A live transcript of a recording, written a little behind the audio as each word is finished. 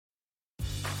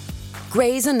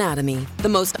Grey's Anatomy, the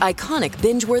most iconic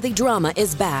binge-worthy drama,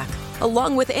 is back,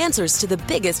 along with answers to the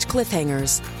biggest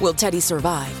cliffhangers. Will Teddy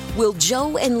survive? Will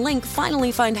Joe and Link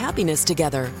finally find happiness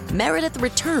together? Meredith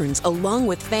returns along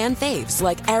with fan faves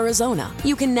like Arizona.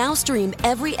 You can now stream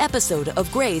every episode of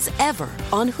Grey's ever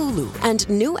on Hulu, and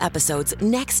new episodes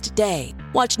next day.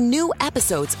 Watch new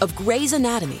episodes of Grey's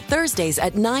Anatomy Thursdays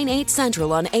at 9/8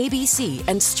 Central on ABC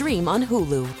and stream on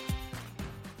Hulu.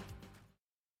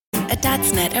 A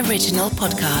Dadsnet original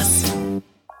podcast.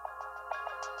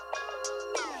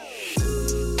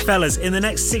 Fellas, in the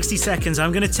next 60 seconds,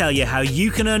 I'm going to tell you how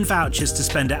you can earn vouchers to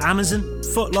spend at Amazon,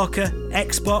 Foot Locker,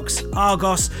 Xbox,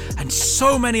 Argos, and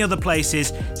so many other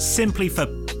places simply for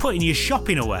putting your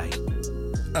shopping away.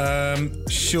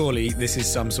 Surely this is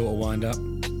some sort of wind-up.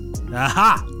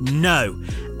 Aha! No.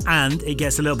 And it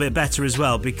gets a little bit better as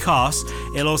well, because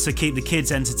it'll also keep the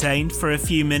kids entertained for a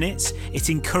few minutes. It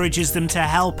encourages them to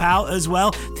help out as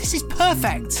well. This is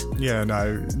perfect. Yeah,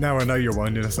 no. Now I know you're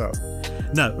winding us up.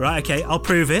 No, right, okay, I'll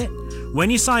prove it. When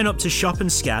you sign up to Shop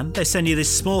and Scan, they send you this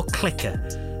small clicker.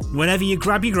 Whenever you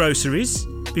grab your groceries,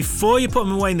 before you put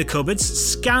them away in the cupboards,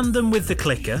 scan them with the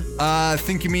clicker. I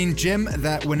think you mean, Jim,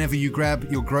 that whenever you grab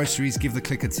your groceries, give the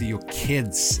clicker to your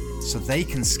kids so they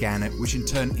can scan it, which in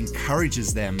turn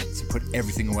encourages them to put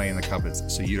everything away in the cupboards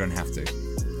so you don't have to.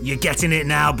 You're getting it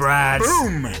now, Brad.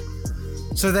 Boom!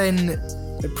 So then,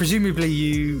 presumably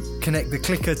you connect the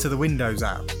clicker to the Windows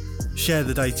app, share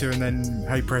the data, and then,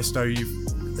 hey presto, you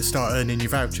start earning your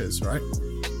vouchers, right?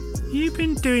 You've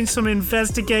been doing some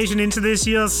investigation into this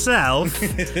yourself.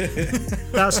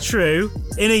 That's true.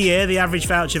 In a year, the average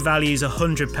voucher value is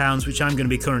 £100, which I'm going to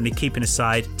be currently keeping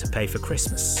aside to pay for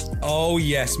Christmas. Oh,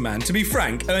 yes, man. To be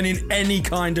frank, earning any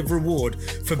kind of reward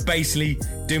for basically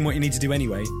doing what you need to do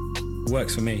anyway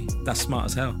works for me. That's smart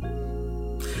as hell.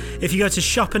 If you go to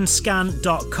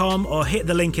shopandscan.com or hit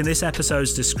the link in this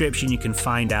episode's description, you can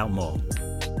find out more.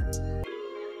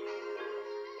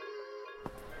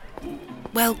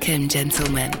 Welcome,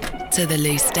 gentlemen, to the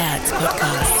Loose Dads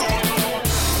podcast.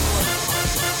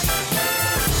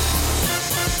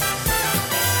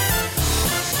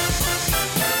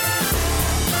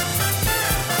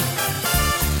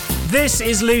 This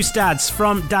is Loose Dads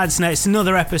from Dadsnet. It's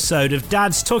another episode of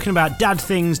dads talking about dad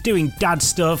things, doing dad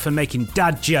stuff and making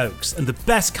dad jokes. And the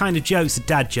best kind of jokes are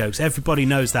dad jokes. Everybody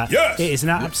knows that. Yes. It is an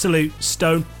absolute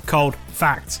stone cold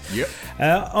fact. Yep.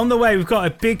 On the way, we've got a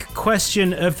big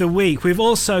question of the week. We've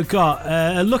also got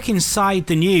a look inside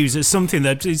the news at something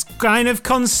that is kind of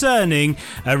concerning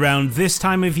around this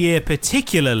time of year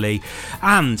particularly,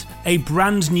 and a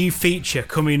brand new feature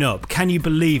coming up. Can you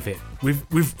believe it?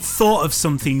 We've thought of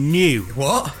something new.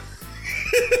 What?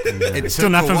 It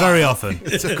doesn't happen very often.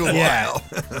 It took a while.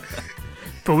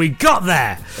 But we got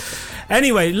there.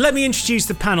 Anyway, let me introduce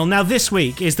the panel. Now, this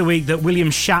week is the week that William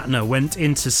Shatner went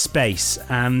into space,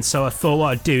 and so I thought what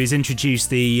I'd do is introduce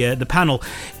the panel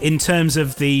in terms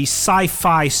of the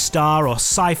sci-fi star or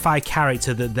sci-fi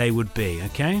character that they would be,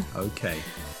 okay? Okay.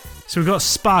 So we've got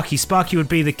Sparky. Sparky would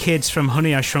be the kids from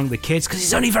Honey, I Shrunk the Kids, because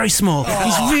he's only very small.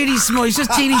 He's really small. He's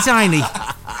just teeny tiny.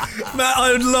 Matt,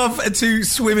 I would love to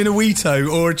swim in a Wheato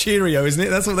or a Cheerio, isn't it?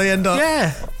 That's what they end up.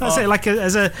 Yeah, that's it, like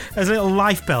as a little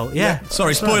life belt. Yeah.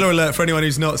 Sorry, spoiler alert for anyone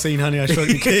who's not seen Honey, I Shrunk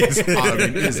the Kids. I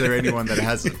mean, is there anyone that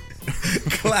hasn't?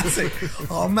 Classic.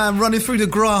 Oh, man, running through the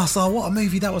grass. Oh, what a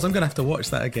movie that was. I'm going to have to watch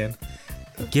that again.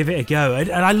 Give it a go. And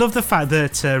I love the fact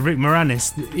that Rick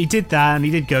Moranis, he did that, and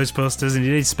he did Ghostbusters, and he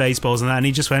did Spaceballs and that, and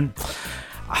he just went,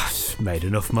 I've made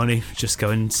enough money, just go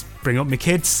and bring up my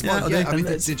kids. Well, yeah, I mean,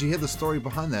 did you hear the story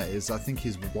behind that? Is I think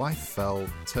his wife fell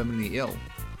terminally ill.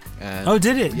 And oh,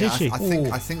 did it? Yeah, did she?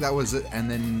 I think that was it.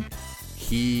 And then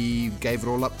he gave it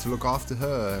all up to look after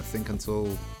her, I think,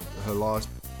 until her last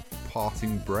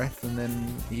parting breath, and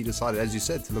then he decided, as you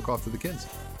said, to look after the kids.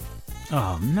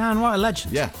 Oh, man, what a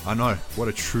legend. Yeah, I know. What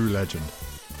a true legend.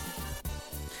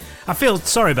 I feel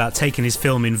sorry about taking his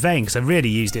film in vain, because I really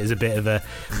used it as a bit of a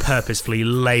purposefully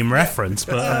lame reference,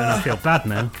 but I feel bad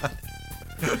now.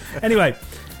 Anyway,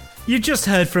 you just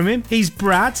heard from him. He's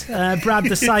Brad. Brad,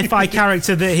 the sci-fi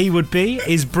character that he would be,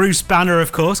 is Bruce Banner,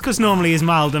 of course, because normally he's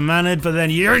mild and mannered, but then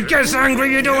he gets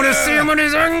angry. You don't want to see him when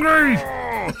he's angry.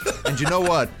 And you know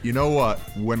what?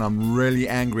 When I'm really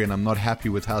angry and I'm not happy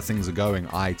with how things are going,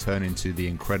 I turn into the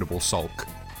Incredible Sulk.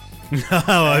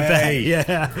 Oh, I bet,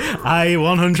 yeah. I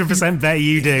 100% bet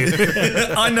you do.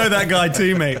 I know that guy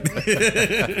too, mate.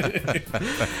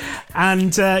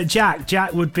 And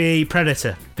Jack would be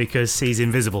Predator, because he's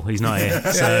invisible. He's not here.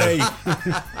 So.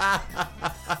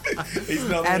 He's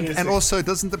not And also,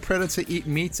 doesn't the predator eat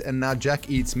meat? And now Jack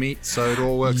eats meat, so it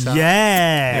all works out.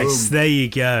 Yes, Boom. there you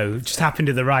go. Just happened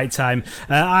at the right time.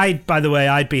 By the way,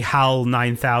 I'd be HAL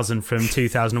 9000 from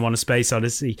 2001: A Space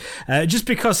Odyssey, just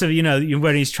because of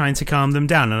when he's trying to calm them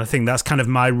down, and I think that's kind of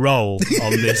my role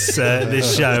on this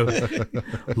this show.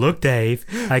 Look, Dave,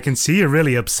 I can see you're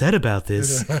really upset about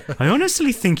this. I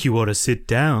honestly think you ought to sit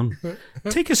down,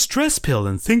 take a stress pill,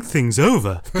 and think things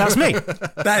over. That's me.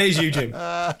 That is you, Jim.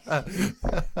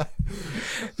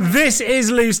 This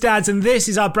is Loose Dads, and this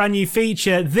is our brand new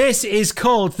feature. This is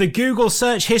called the Google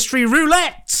Search History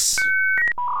Roulette.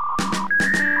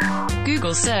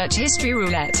 Google Search History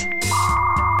Roulette.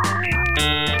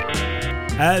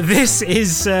 This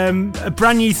is a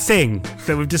brand new thing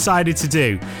that we've decided to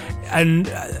do, and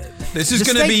This is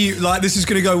going to be like, this is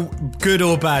going to go good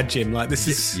or bad, Jim. Like, this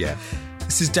is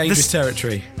dangerous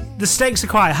territory. The stakes are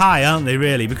quite high, aren't they,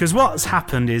 really? Because what's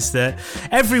happened is that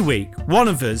every week, one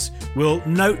of us will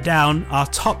note down our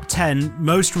top 10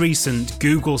 most recent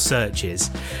Google searches.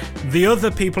 The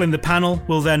other people in the panel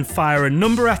will then fire a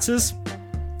number at us,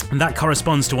 and that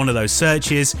corresponds to one of those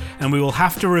searches, and we will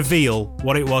have to reveal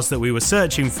what it was that we were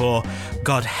searching for.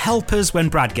 God help us when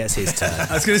Brad gets his turn.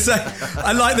 I was going to say,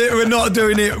 I like that we're not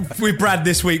doing it with Brad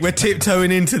this week. We're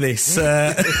tiptoeing into this.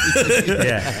 Yeah,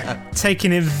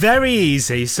 taking it very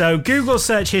easy. So, Google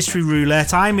Search History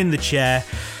Roulette, I'm in the chair.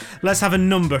 Let's have a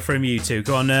number from you two.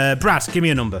 Go on, Brad, give me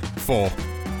a number. 4.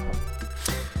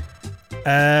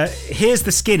 Here's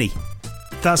the skinny.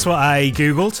 That's what I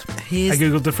Googled. I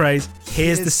Googled the phrase,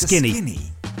 here's the skinny.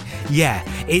 Yeah,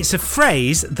 it's a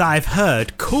phrase that I've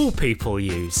heard cool people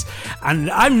use. And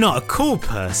I'm not a cool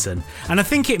person. And I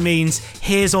think it means,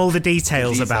 here's all the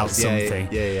details about something.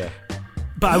 Yeah.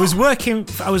 But I was working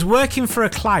for a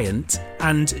client,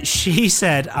 and she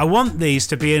said, I want these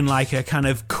to be in like a kind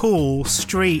of cool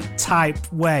street type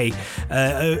way,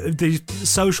 the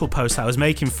social post that I was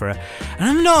making for her. And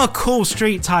I'm not a cool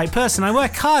street type person. I wear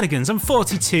cardigans. I'm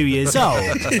 42 years old.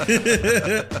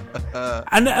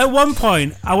 And at one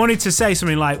point, I wanted to say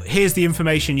something like, here's the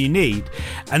information you need.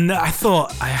 And I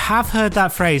thought, I have heard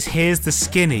that phrase, here's the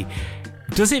skinny.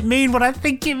 Does it mean what I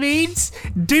think it means?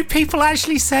 Do people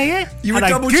actually say it? You were and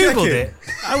double I Googled checking. it.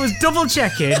 I was double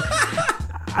checking,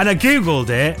 and I Googled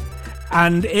it,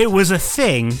 and it was a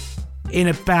thing in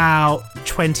about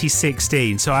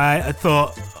 2016. So I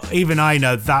thought, even I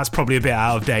know that's probably a bit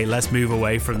out of date. Let's move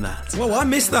away from that. Well, I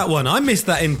missed that one. I missed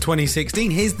that in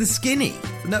 2016. Here's the skinny.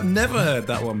 No, never heard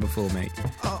that one before, mate.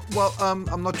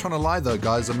 I'm not trying to lie though,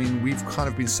 guys. I mean, we've kind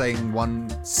of been saying one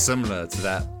similar to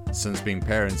that since being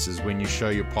parents, is when you show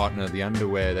your partner the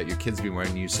underwear that your kid's been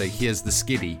wearing, you say, here's the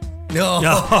skiddy.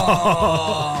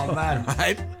 Oh, man.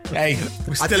 Right? Hey,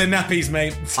 we're still in nappies,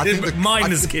 mate. Mine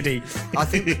is skiddy. I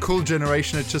think the cool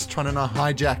generation are just trying to now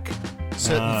hijack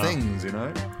certain things, you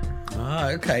know?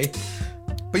 Ah, okay.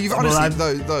 But you've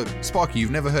honestly, though, Sparky,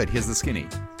 you've never heard, here's the skinny.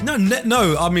 No.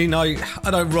 I mean, I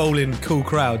don't roll in cool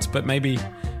crowds, but maybe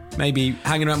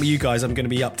hanging around with you guys, I'm going to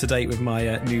be up to date with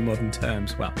my new modern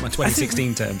terms. Well, my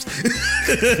 2016 terms.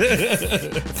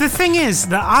 The thing is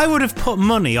that I would have put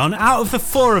money on, out of the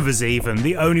four of us even,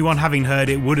 the only one having heard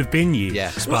it would have been you,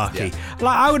 Sparky.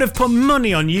 Like, I would have put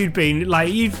money on you'd been,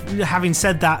 like, you having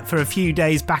said that for a few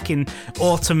days back in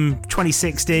autumn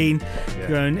 2016,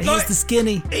 going, here's the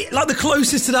skinny. Like, the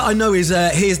closest to that I know is,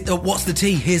 what's the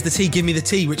tea? Here's the tea, give me the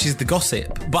tea, which is the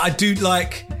gossip. But I do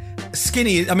like...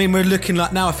 Skinny, I mean, we're looking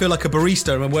like, now I feel like a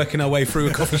barista and we're working our way through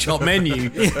a coffee shop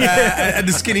menu. And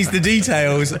the skinny's the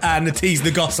details and the tea's the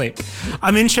gossip.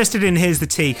 I'm interested in here's the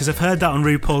tea because I've heard that on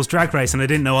RuPaul's Drag Race and I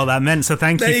didn't know what that meant, so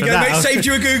thank you for that. There you go, mate, saved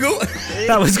you a Google.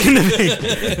 That was going to be,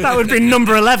 that would be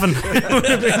number 11.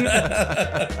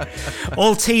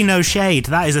 All tea, no shade.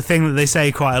 That is a thing that they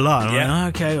say quite a lot. I'm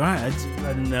like, okay, right, I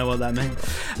didn't know what that meant.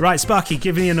 Right, Sparky,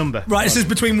 give me a number. Right, this is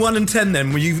between 1 and 10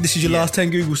 then. This is your last 10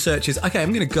 Google searches. Okay,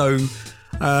 I'm going to go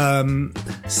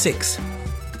 6.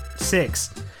 6.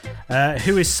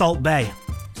 Who is Salt Bay?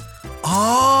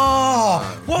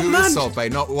 Oh, what, Who man? is Salt Bay?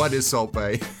 Not what is Salt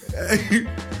Bay.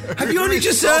 Have you only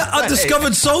just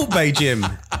discovered Salt Bay, Jim?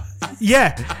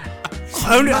 Yeah.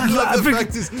 Only, The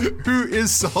fact is, who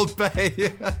is Salt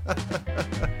Bay?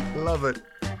 Love it.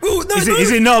 Well, no,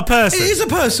 is it not a person? It is a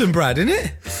person, Brad, isn't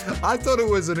it? I thought it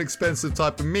was an expensive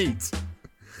type of meat.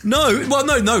 No. Well,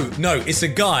 no. It's a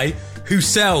guy who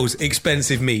sells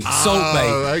expensive meat, Salt Bay.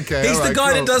 Okay, He's all the right,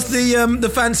 guy cool. that does the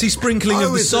fancy sprinkling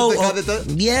of the is it salt. the guy that does-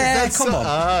 Yeah, that's come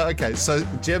on. Okay, so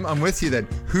Jim, I'm with you then.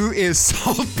 Who is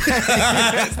Salt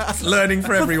Bay? Learning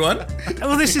for everyone.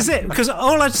 Well, this is it, because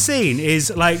all I've seen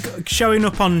is, like, showing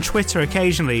up on Twitter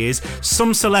occasionally is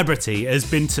some celebrity has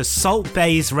been to Salt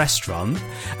Bay's restaurant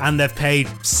and they've paid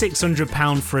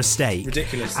 £600 for a steak.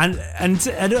 Ridiculous.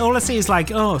 And all I see is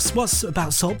like, oh, what's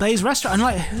about Salt Bay's restaurant?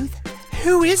 I'm like,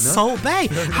 who is Salt Bay?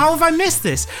 How have I missed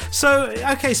this? So,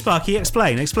 okay, Sparky,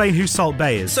 explain who Salt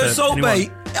Bay is. So for Salt anyone.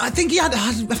 Bay, I think I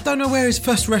don't know where his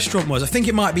first restaurant was. I think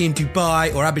it might be in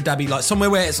Dubai or Abu Dhabi, like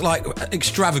somewhere where it's like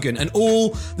extravagant. And all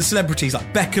the celebrities,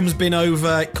 like Beckham's been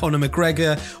over, Conor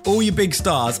McGregor, all your big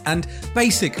stars. And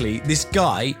basically, this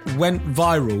guy went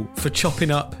viral for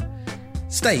chopping up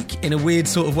steak in a weird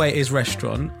sort of way at his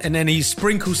restaurant, and then he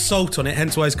sprinkles salt on it,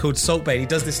 hence why it's called Salt Bay. He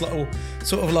does this little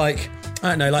sort of like, I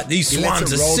don't know, like these He lets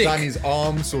swans it are roll sick. down his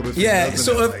arm, sort of. Thing, Yeah,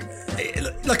 doesn't sort it?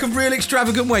 of like a real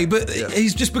extravagant way, but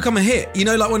he's just become a hit. You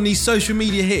know, like one of these social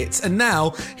media hits, and now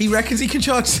he reckons he can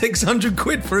charge 600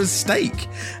 quid for a steak,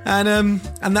 and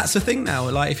that's the thing now.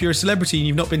 Like, if you're a celebrity and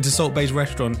you've not been to Salt Bay's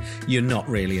restaurant, you're not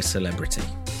really a celebrity.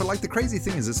 But like the crazy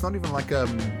thing is, it's not even like a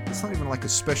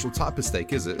special type of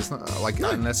steak, is it? It's not like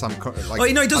unless I'm like. Oh,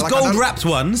 you know, he does like, I know- gold wrapped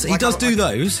ones. He like, does I- do like-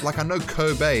 those. Like I know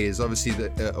Kobe is obviously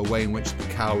a way in which the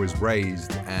cow is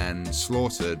raised and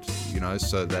slaughtered. You know,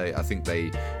 so I think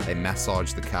they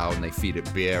massage the cow and they feed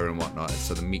it beer and whatnot,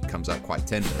 so the meat comes out quite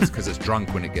tender. It's because it's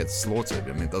drunk when it gets slaughtered.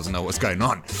 I mean, it doesn't know what's going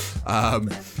on.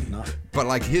 But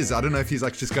like I don't know if he's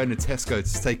like just going to Tesco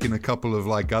to take in a couple of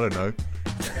like, I don't know,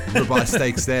 ribeye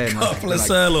steaks there. And Couple of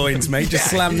sirloins, mate. Just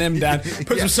slam them down.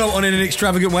 Put some salt on in an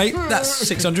extravagant way. That's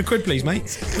 600 quid, please, mate.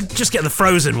 Just get the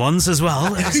frozen ones as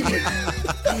well.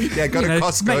 Yeah, go to You know,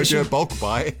 Costco, make do sure- a bulk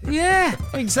buy. Yeah,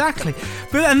 exactly.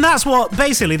 And that's what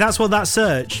that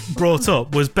search brought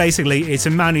up, was basically it's a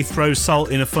man who throws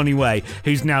salt in a funny way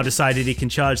who's now decided he can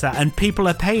charge that, and people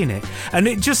are paying it. And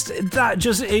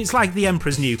it's like the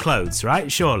Emperor's new clothes,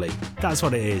 right? Surely that's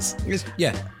what it is.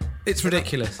 It's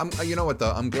ridiculous. You know what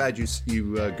though? I'm glad you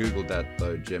googled that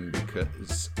though, Jim,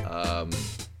 because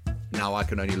now I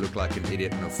can only look like an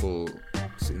idiot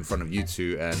in front of you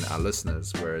two and our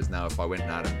listeners. Whereas now, if I went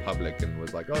out in public and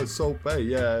was like, "Oh, Salt Bay,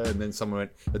 yeah," and then someone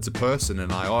went, "It's a person,"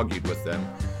 and I argued with them,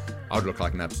 I'd look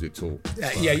like an absolute tool.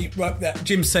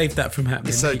 Jim saved that from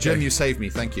happening. So, Jim, you saved me.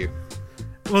 Thank you.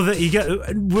 Well,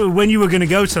 when you were going to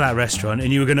go to that restaurant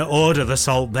and you were going to order the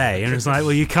Salt Bay, and it's like,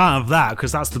 well, you can't have that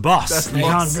because that's the boss. That's the You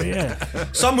boss. can't, yeah.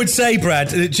 Some would say, Brad,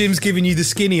 that Jim's giving you the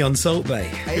skinny on Salt Bay.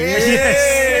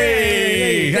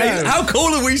 Hey, Hey, how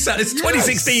cool are we? It's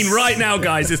 2016 right now,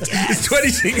 guys. It's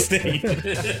 2016.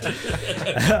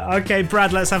 Okay,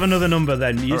 Brad, let's have another number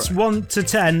then. It's 1 to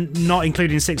 10, not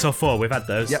including 6 or 4. We've had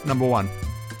those. Yep, number one.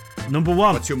 Number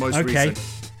 1. What's your most okay.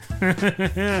 recent?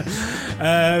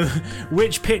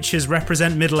 Which pictures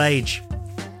represent middle age?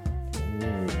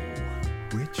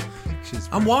 Which pictures?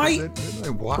 And why?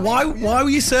 Why were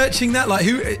you searching that? Like,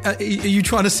 who are you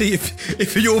trying to see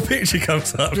if your picture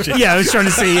comes up? Yeah, I was trying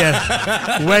to see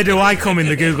where do I come in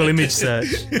the Google image search.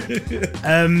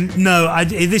 No,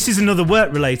 this is another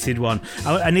work-related one.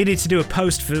 I needed to do a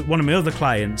post for one of my other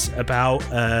clients about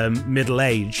middle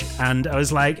age, and I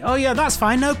was like, oh yeah, that's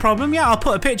fine, no problem. Yeah, I'll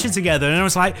put a picture together. And I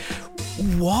was like,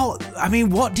 what? I mean,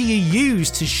 what do you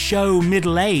use to show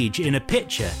middle age in a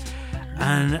picture?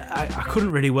 And I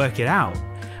couldn't really work it out.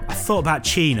 I thought about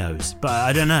chinos, but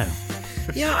I don't know.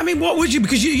 Yeah, I mean, what would you?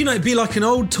 Because you know, it'd be like an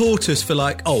old tortoise for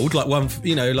like old, like one.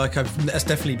 You know, like that's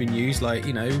definitely been used, like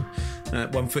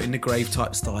 1 foot in the grave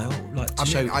type style. Like to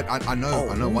show. I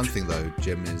know one thing though,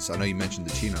 Jim, is I know you mentioned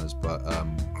the chinos, but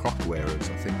croc wearers,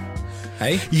 I think.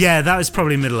 Hey, Yeah, that was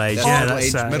probably middle age. Yeah,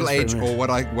 middle age, pretty or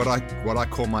what I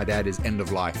call my dad is end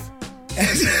of life.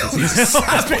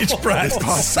 savage, Brad.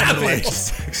 Savage.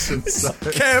 So-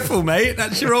 Careful, mate.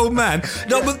 That's your old man.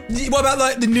 No, but what about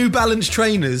like the New Balance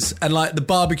trainers and like the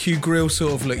barbecue grill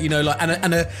sort of look? You know, like and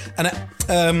a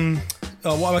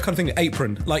what am I kind of thinking?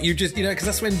 Apron. Like you just because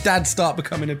that's when dads start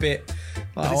becoming a bit.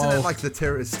 But isn't it like the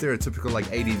stereotypical like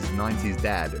 80s, 90s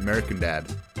dad, American dad?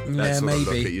 That Yeah, sort of look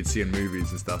maybe. that you'd see in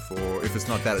movies and stuff, or if it's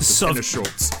not that, it's just Sort of- tennis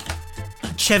shorts.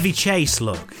 Chevy Chase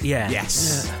look. Yeah.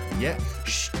 Yes. Yeah.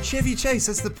 Chevy Chase,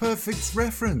 that's the perfect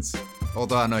reference.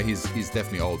 Although I know he's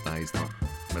definitely old now, he's not.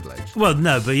 middle-aged. Well,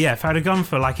 no, but yeah, if I'd have gone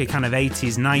for like a kind of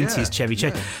 80s, 90s Chevy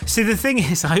Chase. See, the thing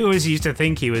is, I always used to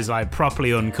think he was like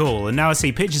properly uncool, and now I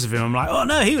see pictures of him, I'm like, oh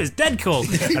no, he was dead cool.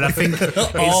 And I think,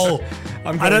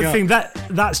 I don't think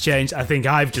that's changed. I think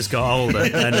I've just got older,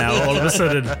 and now all of a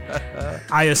sudden,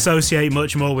 I associate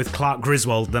much more with Clark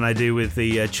Griswold than I do with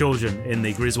the children in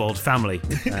the Griswold family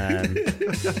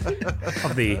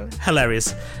of the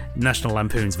hilarious National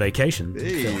Lampoon's Vacation.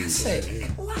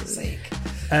 Classic.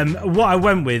 What I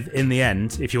went with in the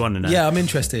end, if you want to know, Yeah, I'm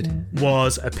interested.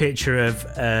 was a picture of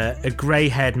a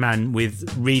grey-haired man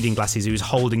with reading glasses who was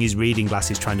holding his reading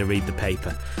glasses trying to read the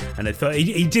paper. And I thought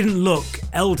he didn't look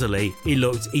elderly. He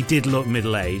did look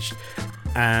middle-aged,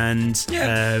 and so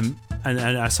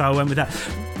I went with that.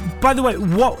 By the way,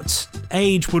 what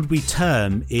age would we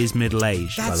term is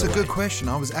middle-aged? That's a good question.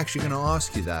 I was actually going to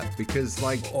ask you that because,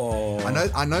 like,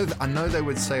 I know they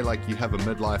would say like you have a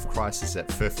midlife crisis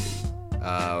at 50.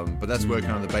 But that's working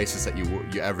on the basis that you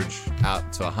average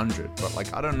out to 100. But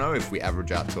like, I don't know if we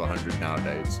average out to 100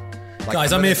 nowadays. Like,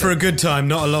 Guys, I'm here for a good time,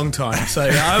 not a long time. So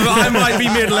I might be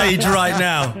middle-aged right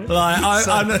now. Like,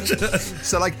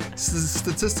 So like,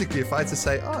 statistically, if I had to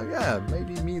say, oh yeah,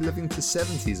 maybe me living to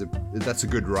 70s, that's a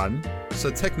good run.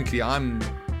 So technically, I'm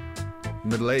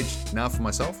middle-aged now for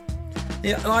myself.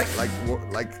 yeah, like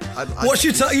What's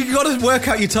your you got to work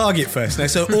out your target first. Now,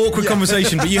 so awkward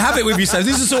conversation, but you have it with yourself.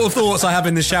 These are the sort of thoughts I have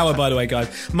in the shower, by the way,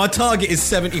 guys. My target is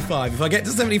 75. If I get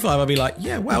to 75, I'll be like,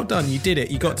 yeah, well done, you did it.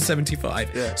 You got to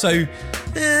 75. Yeah. So,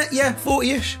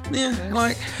 40-ish. Yeah,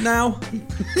 like now.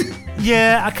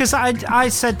 Yeah, because I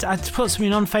put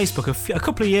something on Facebook a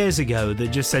couple of years ago that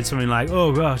just said something like,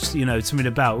 oh gosh, something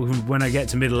about when I get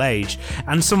to middle age,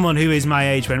 and someone who is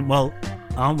my age went, well,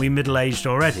 aren't we middle-aged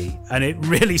already? And it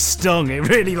really stung. It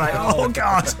really like, oh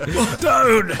God,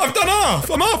 don't. I've done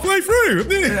half. I'm halfway through.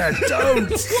 Yeah,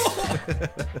 don't.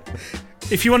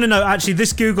 If you want to know, actually,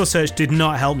 this Google search did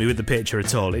not help me with the picture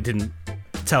at all. It didn't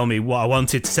tell me what I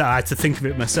wanted to say. I had to think of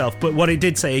it myself. But what it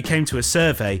did say, it came to a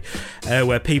survey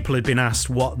where people had been asked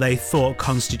what they thought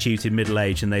constituted middle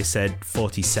age, and they said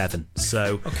 47.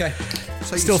 So, okay.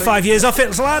 Still 5 years off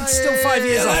it, lads. Still 5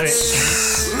 years off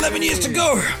it. 11 years to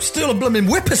go. Still a blooming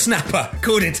whippersnapper,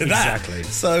 according to that. Exactly.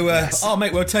 So,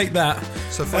 mate, we'll take that.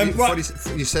 So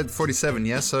 40, you said 47,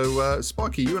 yeah? So,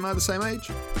 Sparky, you and I the same age?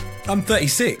 I'm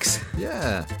 36.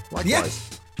 Yeah, likewise. Yeah.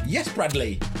 Yes,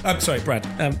 Bradley. I'm sorry, Brad.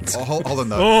 Hold on,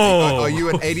 though. Oh. Are you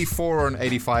an 84 or an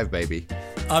 85, baby?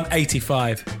 I'm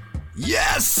 85.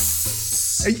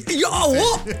 Yes! Oh,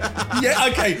 what? Yeah,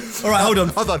 okay. All right, hold on.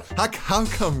 Hold on. How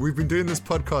come we've been doing this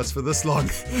podcast for this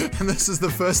long, and this is the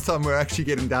first time we're actually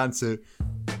getting down to,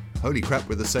 holy crap,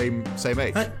 we're the same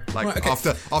age. Like, right,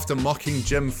 okay. after mocking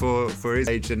Jim for his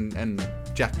age and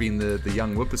Jack being the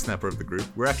young whippersnapper of the group,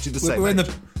 we're actually the same We're in age.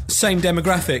 the same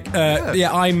demographic.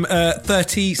 Yeah, I'm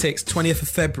 36, 20th of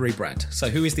February, Brad. So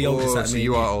who is the oldest? So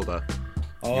you are older.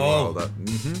 Oh. You are older.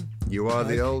 Mm-hmm. You are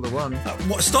the older one.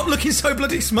 What? Stop looking so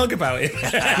bloody smug about it.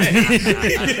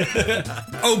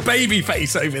 Oh, baby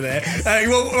face over there.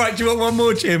 All right, do you want one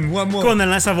more, Jim? One more. Go on then,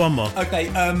 let's have one more. Okay,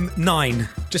 9,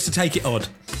 just to take it odd.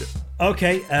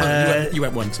 Okay. You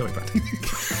went 1, sorry, Brad.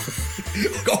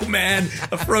 Oh, man,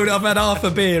 I've had half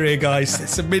a beer here, guys.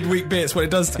 It's a midweek beer, it's what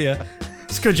it does to you.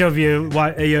 It's a good job your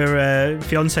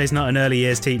fiance's not an early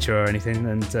years teacher or anything,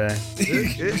 and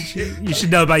you should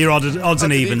know about your odds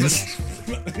and evens.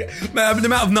 Man, the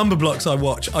amount of number blocks I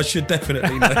watch, I should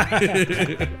definitely know.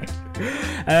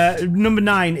 Number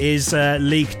 9 is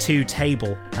League 2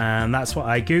 table, and that's what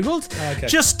I googled.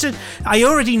 Okay. I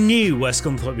already knew where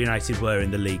Scunthorpe United were in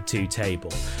the League 2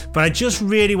 table, but I just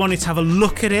really wanted to have a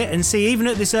look at it and see, even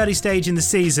at this early stage in the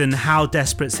season, how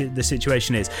desperate the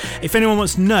situation is. If anyone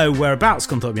wants to know whereabouts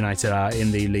Scunthorpe United are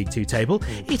in the League 2 table,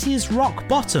 it is rock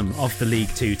bottom of the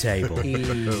League 2 table.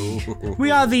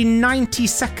 We are the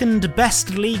 92nd best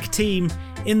league team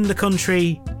in the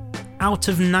country out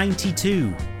of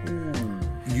 92.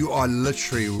 You are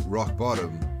literally rock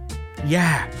bottom.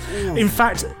 Yeah. In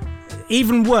fact,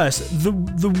 even worse,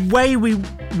 the way we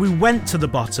went to the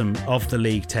bottom of the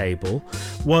league table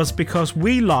was because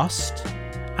we lost,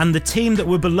 and the team that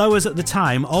were below us at the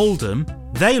time, Oldham,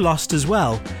 they lost as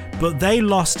well, but they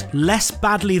lost less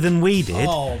badly than we did,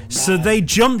 so they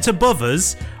jumped above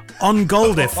us on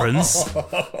goal difference.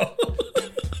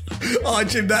 Oh,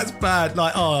 Jim, that's bad.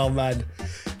 Like, oh, man.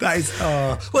 That is.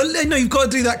 Well, no, you've got to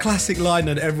do that classic line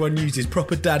that everyone uses,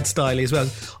 proper dad style as well.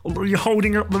 You're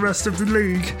holding up the rest of the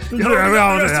league. You're holding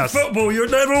up the rest of football.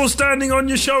 They're all standing on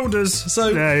your shoulders. So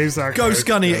Yeah, exactly. go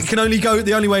Scunny. It can only go.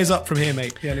 The only way is up from here,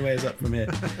 mate. The only way is up from here.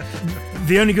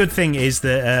 The only good thing is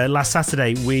that last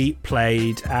Saturday we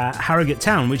played at Harrogate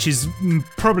Town, which is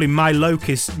probably my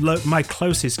my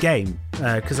closest game,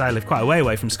 because I live quite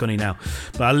away from Scunny now,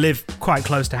 but I live quite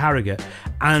close to Harrogate,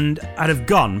 and I'd have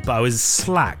gone, but I was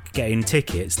slack getting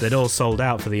tickets. They'd all sold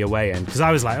out for the away end, because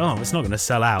I was like, oh, it's not going to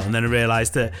sell out, and then I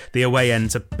realised that the away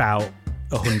end's about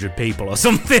 100 people or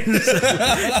something. So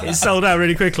it sold out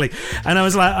really quickly, and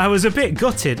I was a bit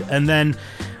gutted, and then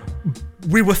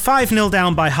we were 5-0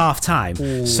 down by half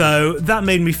time, so that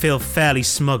made me feel fairly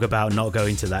smug about not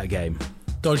going to that game.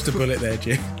 Dodged a bullet there,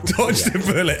 Jim. Dodged a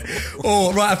bullet.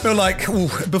 Oh, right, I feel like,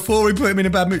 before we put him in a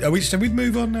bad mood, should we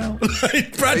move on now?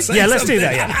 Brad, Yeah, let's do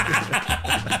that,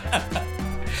 yeah.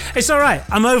 It's all right.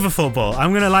 I'm over football.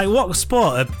 I'm going to, what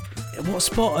sport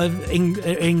are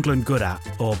England good at,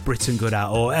 or Britain good at,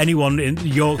 or anyone in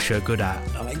Yorkshire good at?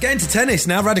 Getting to tennis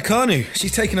now, Raducanu.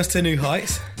 She's taken us to new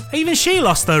heights. Even she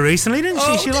lost, though, recently, didn't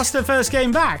she? Oh, She lost her first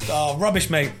game back. Oh, rubbish,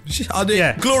 mate.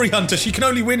 Yeah. Glory hunter. She can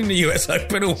only win in the US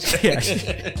Open. Yeah,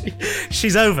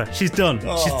 she's over. She's done.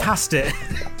 She's past it.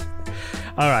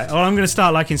 All right. Well, I'm going to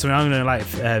start liking something. I'm going to like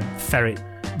ferret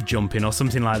jumping or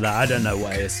something like that. I don't know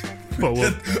what it is. But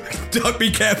Don't be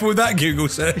careful with that Google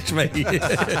search, mate.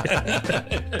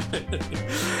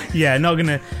 Yeah, not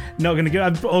gonna go.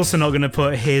 I'm also not gonna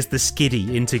put "here's the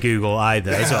skiddy" into Google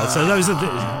either as well. So those are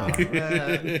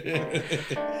the.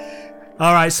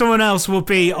 All right, someone else will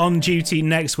be on duty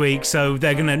next week, so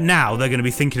they're gonna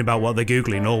be thinking about what they're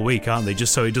googling all week, aren't they?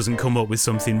 Just so it doesn't come up with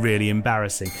something really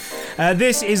embarrassing.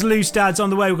 This is Loose Dads. On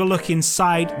the way, we're gonna look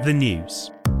inside the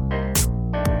news.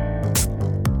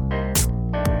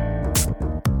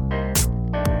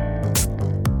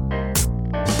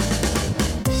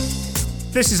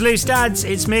 This is Loose Dads.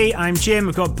 It's me. I'm Jim.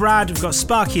 We've got Brad. We've got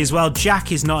Sparky as well.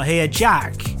 Jack is not here.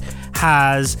 Jack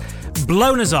has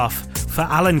blown us off for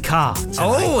Alan Carr tonight.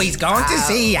 Oh, he's gone to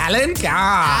see Alan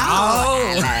Carr.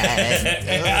 Oh,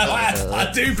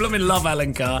 I do blooming love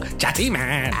Alan Carr. Chatty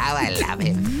man. Oh, I love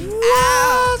him.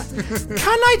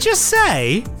 Can I just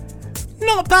say,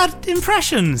 not bad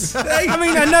impressions. I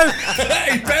mean, I know.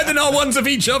 Hey, better than our ones of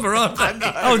each other, aren't they?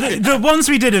 Oh, the ones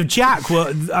we did of Jack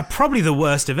are probably the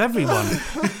worst of everyone.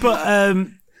 But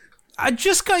I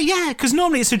just got, because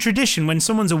normally it's a tradition when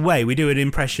someone's away, we do an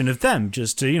impression of them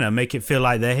just to, make it feel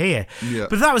like they're here. Yeah.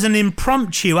 But that was an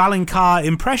impromptu Alan Carr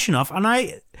impression of, and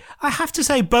I have to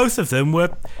say both of them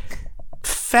were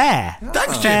fair.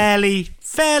 Thanks, Jim.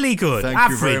 Fairly good. Thank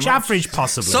you very much. Average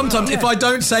possibly. Sometimes, if I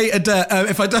don't say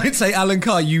Alan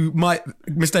Carr, you might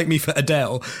mistake me for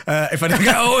Adele. If I don't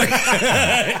go,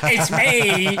 it's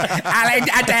me, Alan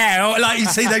Adele. Like you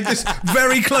see, they're just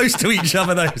very close to each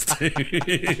other. Those two.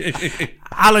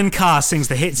 Alan Carr sings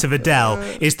the hits of Adele.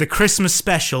 Is the Christmas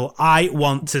special I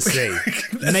want to see.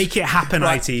 Make it happen,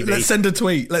 Right, ITV. Let's send a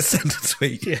tweet.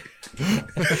 Yeah.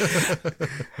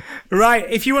 Right,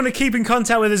 if you want to keep in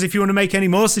contact with us, if you want to make any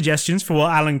more suggestions for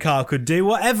what Alan Carr could do,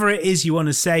 whatever it is you want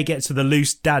to say, get to the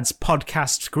Loose Dads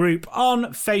podcast group on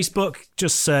Facebook.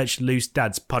 Just search Loose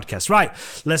Dads podcast. Right,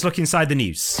 let's look inside the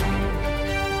news.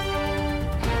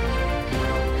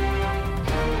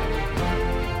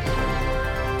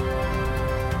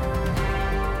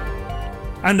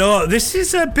 And this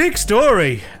is a big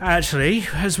story, actually,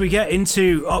 as we get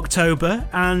into October,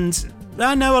 and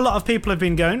I know a lot of people have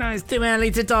been going, it's too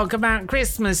early to talk about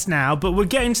Christmas now, but we're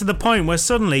getting to the point where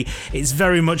suddenly it's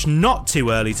very much not too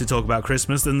early to talk about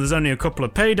Christmas, and there's only a couple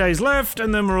of paydays left,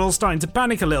 and then we're all starting to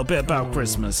panic a little bit about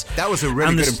Christmas. That was a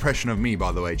really good impression of me,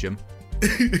 by the way, Jim.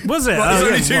 Was it? There's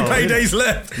only two well, paydays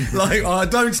left. Like,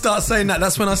 don't start saying that.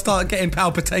 That's when I start getting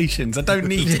palpitations. I don't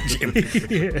need it, Jim.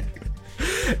 Yeah.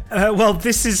 Well,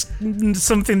 this is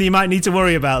something that you might need to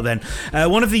worry about then.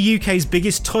 One of the UK's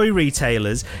biggest toy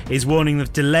retailers is warning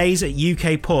that delays at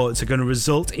UK ports are going to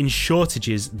result in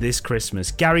shortages this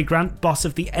Christmas. Gary Grant, boss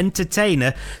of The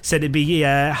Entertainer, said it'd be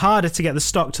harder to get the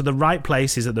stock to the right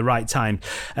places at the right time.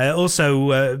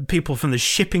 Also, people from the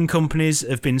shipping companies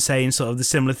have been saying sort of the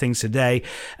similar things today.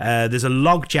 There's a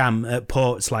logjam at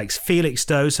ports like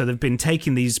Felixstowe, so they've been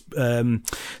taking these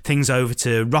things over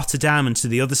to Rotterdam and to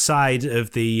the other side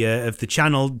of the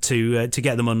channel to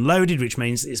get them unloaded, which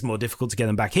means it's more difficult to get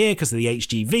them back here because of the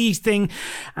HGV thing.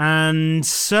 And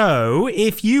so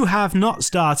if you have not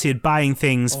started buying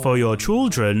things for your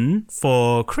children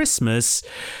for Christmas,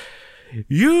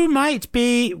 you might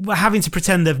be having to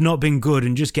pretend they've not been good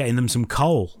and just getting them some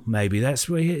coal. Maybe that's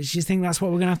what you think that's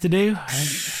what we're gonna have to do.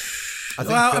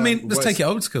 let's take it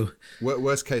old school.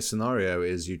 Worst case scenario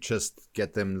is you just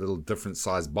get them little different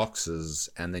sized boxes,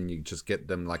 and then you just get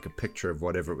them like a picture of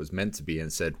whatever it was meant to be,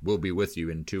 and said, "We'll be with you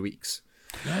in 2 weeks."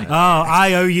 Oh,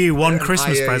 I owe you one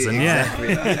Christmas present.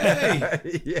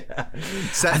 Exactly. Yeah.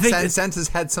 Santa's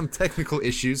had some technical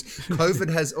issues.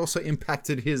 COVID has also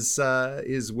impacted his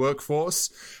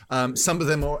workforce. Some of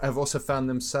them have also found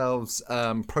themselves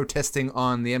protesting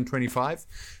on the M25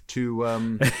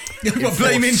 to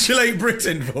blame Insulate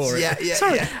Britin for it. Yeah.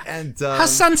 Sorry. Yeah. And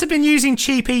Has Santa been using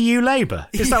cheap EU labour?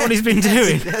 Is that what he's been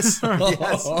doing? Yes.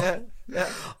 Yeah.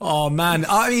 Oh man,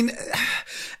 I mean,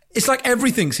 it's like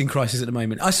everything's in crisis at the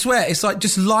moment. I swear, it's like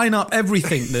just line up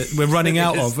everything that we're running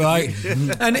out of, right?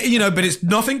 And but it's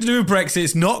nothing to do with Brexit.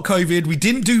 It's not COVID. We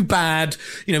didn't do bad.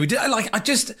 We did.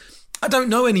 I don't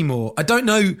know anymore. I don't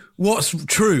know what's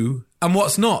true and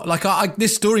what's not.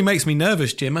 This story makes me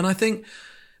nervous, Jim. And I think,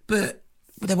 but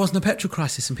there wasn't a petrol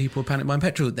crisis and people were panic buying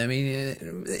petrol. I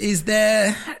mean, is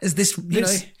this?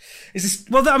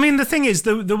 Well, I mean, the thing is,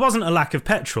 there wasn't a lack of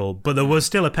petrol, but there was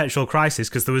still a petrol crisis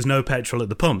because there was no petrol at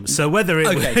the pump. So whether it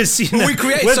was, will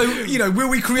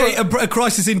we create a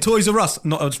crisis in Toys R Us?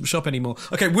 Not a shop anymore.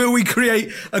 Okay, will we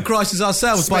create a crisis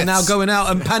ourselves by now going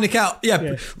out and panic out?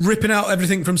 Yeah, ripping out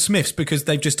everything from Smiths because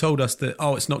they've just told us that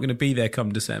it's not going to be there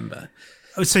come December.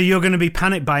 So you're going to be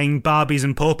panic buying Barbies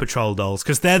and Paw Patrol dolls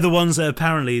because they're the ones that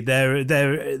apparently they're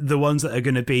the ones that are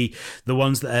going to be the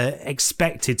ones that are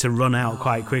expected to run out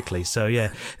quite quickly. So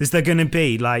yeah, is there going to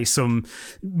be like some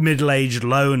middle-aged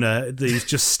loner who's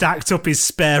just stacked up his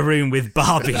spare room with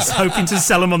Barbies, hoping to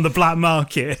sell them on the black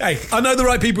market? Hey, I know the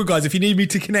right people, guys. If you need me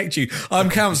to connect you, I'm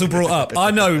council brought up.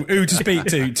 I know who to speak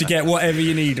to get whatever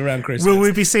you need around Christmas. Will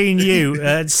we be seeing you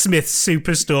at Smith's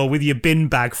Superstore with your bin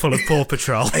bag full of Paw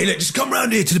Patrol? Hey, look, just come round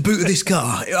here to the boot of this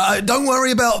car. Don't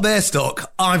worry about their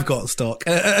stock. I've got stock.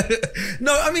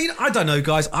 No, I mean, I don't know,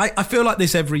 guys. I feel like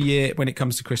this every year when it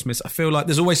comes to Christmas. I feel like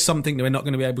there's always something that we're not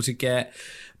going to be able to get.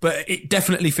 But it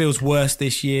definitely feels worse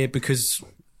this year because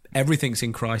everything's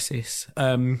in crisis.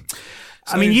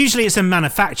 I mean, usually it's a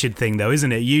manufactured thing, though,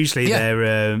 isn't it? Usually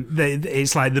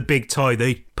it's like the big toy.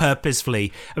 They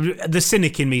purposefully, the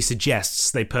cynic in me suggests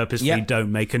they purposefully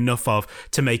don't make enough of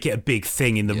to make it a big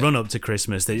thing in the run up to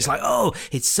Christmas. That it's like,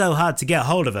 it's so hard to get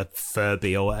hold of a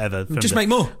Furby or whatever. From just make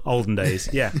more. Olden days,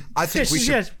 yeah. I think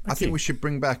we should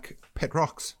bring back Pet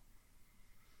Rocks.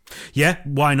 Yeah,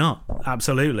 why not?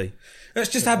 Absolutely. Let's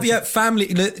just have a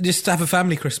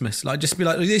family Christmas. Like, just be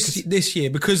like this year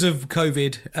because of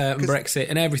COVID and Brexit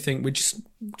and everything. We just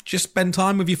spend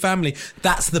time with your family.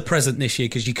 That's the present this year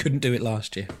because you couldn't do it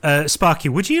last year. Sparky,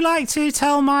 would you like to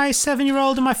tell my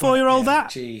 7-year-old and my 4-year-old that?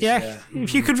 Geez, yeah.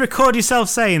 If you could record yourself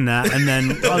saying that, and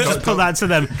then I'll just put that to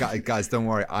them. Guys, don't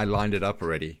worry. I lined it up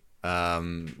already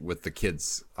with the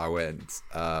kids. I went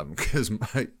because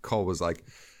Cole was like,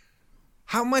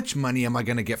 how much money am I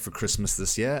going to get for Christmas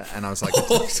this year? And I was like,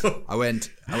 I went,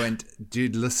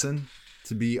 dude, listen,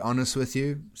 to be honest with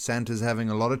you, Santa's having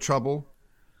a lot of trouble.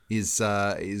 His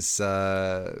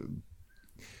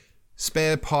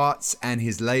spare parts and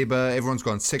his labor, everyone's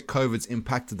gone sick. COVID's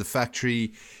impacted the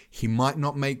factory. He might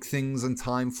not make things in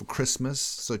time for Christmas.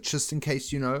 So just in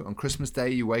case, on Christmas Day,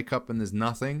 you wake up and there's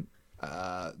nothing,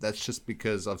 that's just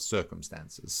because of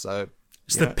circumstances. So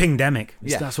it's the pingdemic.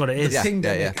 That's what it is.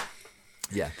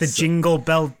 Yeah. The jingle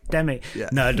bell demic. Yeah.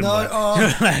 No, it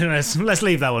doesn't work. Let's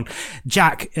leave that one.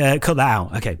 Jack, cut that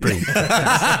out. Okay, brilliant.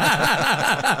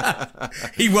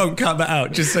 He won't cut that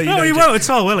out, just so you know. No, he won't at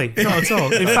all, will he? Not at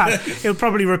all. In fact, he'll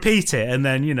probably repeat it and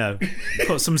then,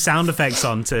 put some sound effects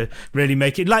on to really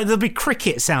make it... Like, there'll be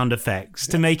cricket sound effects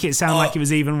to make it sound like it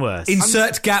was even worse.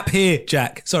 Insert gap here,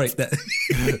 Jack. Sorry.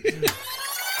 The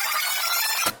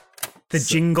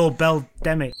jingle bell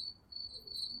demic.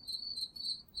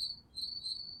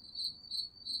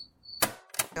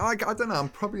 I don't know. I'm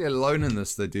probably alone in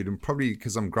this, though, dude. And probably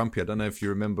because I'm grumpy. I don't know if you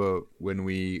remember when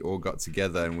we all got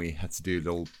together and we had to do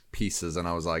little pieces, and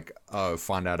I was like,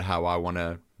 find out how I want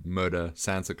to murder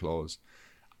Santa Claus.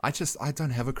 I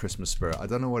don't have a Christmas spirit. I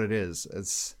don't know what it is.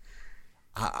 It's,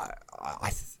 I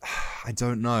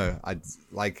don't know.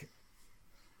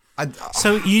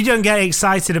 So you don't get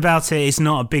excited about it? It's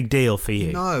not a big deal for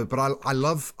you? No, but I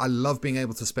love being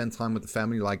able to spend time with the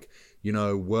family. Like,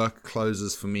 work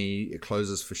closes for me. It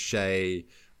closes for Shay.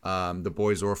 The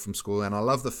boys are off from school. And I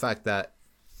love the fact that,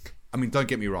 don't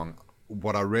get me wrong.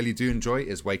 What I really do enjoy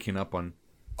is waking up on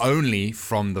only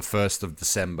from the 1st of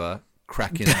December,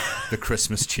 cracking the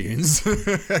Christmas tunes.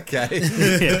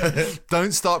 Okay.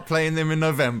 Don't start playing them in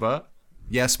November.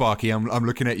 Yeah, Sparky, I'm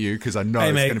looking at you because I know Hey,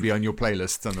 it's mate. going to be on your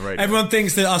playlist on the radio. Everyone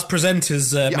thinks that us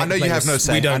presenters. I know you have no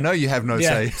say. We don't. I know you have no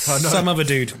say. I know. Some other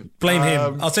dude. Blame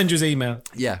him. I'll send you his email.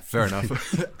 Yeah, fair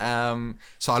enough.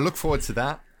 So I look forward to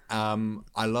that.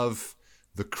 I love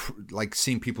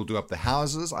seeing people do up the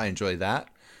houses. I enjoy that.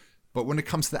 But when it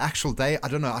comes to the actual day, I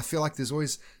don't know. I feel like there's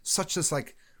always such this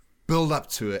like build up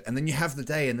to it, and then you have the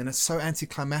day, and then it's so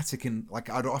anticlimactic, and like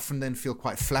I'd often then feel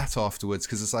quite flat afterwards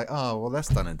because it's like, oh well, that's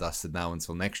done and dusted now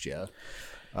until next year.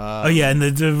 And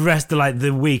the rest,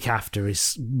 the week after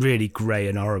is really grey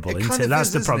and horrible. Kind of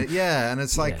That's the problem. Yeah, and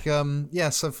it's like, I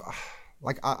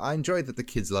enjoy that the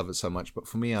kids love it so much, but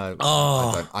for me, I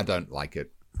don't like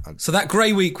it. So that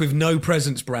grey week with no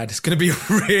presents, Brad, it's going to be a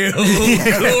real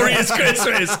glorious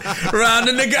Christmas round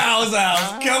in the gal's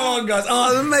house. Come on, guys.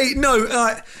 Oh, mate, no.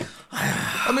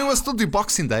 I mean, we'll still do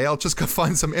Boxing Day. I'll just go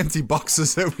find some empty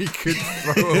boxes that we could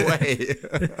throw away.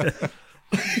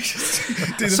 Do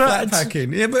the flat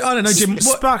packing. Yeah, but I don't know, Jim.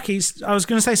 Sparky, I was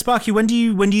going to say, Sparky, when do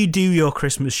you do your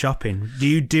Christmas shopping? Do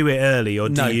you do it early, or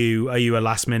are you a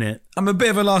last minute? I'm a bit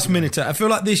of a last minuter. I feel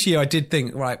like this year I did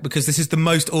think, right, because this is the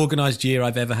most organised year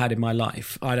I've ever had in my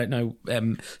life. I don't know.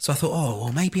 So I thought,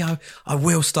 well, maybe I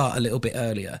will start a little bit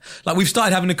earlier. Like, we've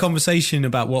started having a conversation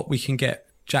about what we can get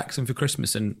Jackson for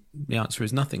Christmas, and the answer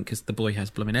is nothing, because the boy has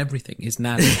blooming everything. His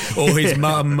nan or his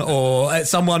mum or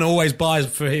someone always buys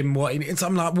for him what he, so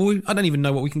I'm like, well, I don't even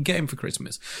know what we can get him for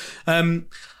Christmas.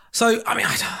 So I mean,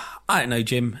 I don't know,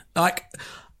 Jim. Like,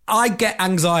 I get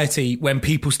anxiety when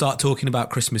people start talking about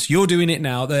Christmas. You're doing it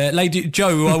now. The lady Jo,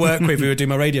 who I work with, who I do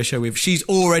my radio show with, she's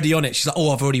already on it. She's like,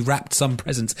 I've already wrapped some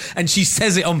presents, and she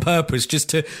says it on purpose just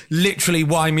to literally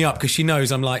wind me up, because she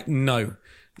knows I'm like, no,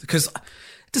 because.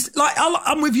 Just like,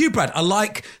 I'm with you, Brad. I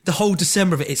like the whole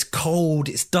December of it. It's cold,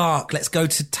 it's dark. Let's go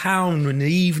to town in the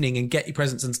evening and get your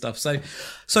presents and stuff. So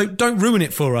don't ruin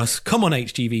it for us. Come on,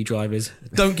 HGV drivers.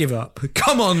 Don't give up.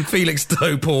 Come on, Felix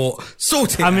Stowport.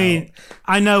 Sort it out. I mean,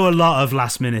 I know a lot of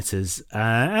last minuters,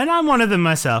 and I'm one of them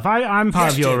myself. I'm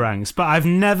part of your ranks, but I've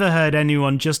never heard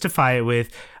anyone justify it with,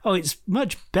 oh, it's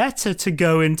much better to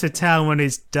go into town when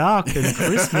it's dark and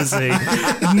Christmassy.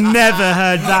 Never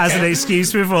heard that as an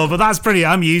excuse before, but that's pretty.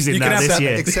 I'm using that this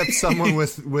year. Except someone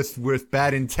with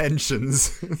bad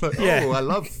intentions. Like, I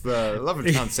love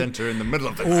a town centre in the middle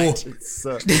of the night. It's,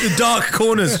 the dark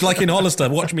corners, like in Hollister.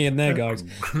 Watch me in there, guys.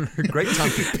 Great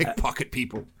time to pickpocket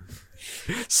people.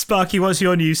 Sparky, what's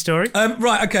your news story?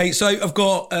 Right, okay, so I've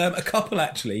got a couple,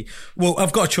 actually. Well,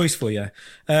 I've got a choice for you.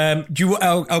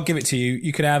 I'll give it to you.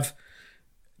 You could have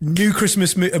new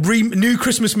Christmas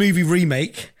movie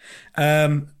remake,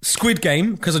 Squid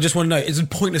Game, because I just want to know, it's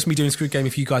pointless me doing Squid Game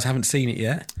if you guys haven't seen it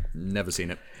yet. Never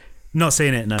seen it. Not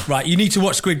seen it, no. Right, you need to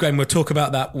watch Squid Game. We'll talk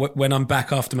about that when I'm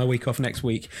back after my week off next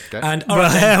week. Okay. And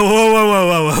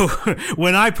whoa.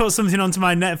 When I put something onto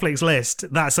my Netflix list,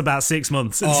 that's about 6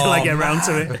 months until I get around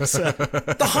to it. So.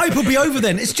 The hype will be over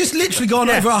then. It's just literally gone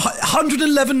over.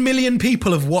 111 million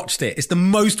people have watched it. It's the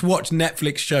most watched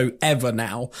Netflix show ever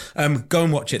now. Go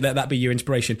and watch it. Let that be your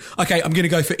inspiration. Okay, I'm going to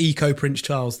go for Eco Prince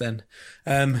Charles then.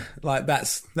 Like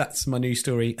that's my news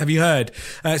story. Have you heard?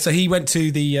 So he went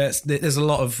to there's a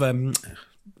lot of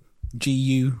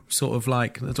GU sort of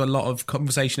like, there's a lot of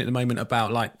conversation at the moment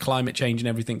about like climate change and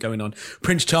everything going on.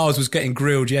 Prince Charles was getting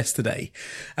grilled yesterday,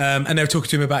 and they were talking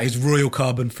to him about his royal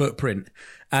carbon footprint,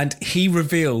 and he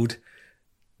revealed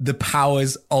the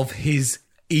powers of his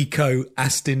Eco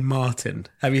Aston Martin.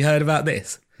 Have you heard about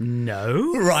this?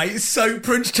 No. Right, so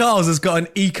Prince Charles has got an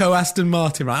Eco Aston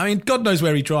Martin, right? I mean, God knows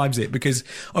where he drives it, because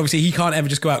obviously he can't ever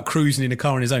just go out cruising in a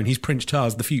car on his own. He's Prince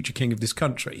Charles, the future king of this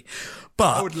country.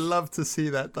 But I would love to see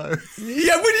that, though.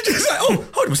 Yeah, when you just like,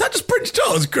 hold on, was that just Prince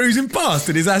Charles cruising past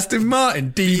in his Aston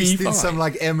Martin DB5? He's in some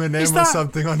like M&M or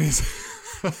something on his...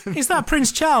 Is that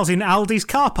Prince Charles in Aldi's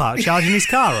car park charging his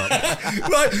car up?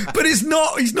 Right, but he's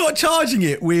not charging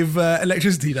it with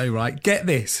electricity though, right? Get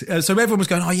this. So everyone was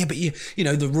going, oh yeah, but you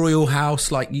know, the royal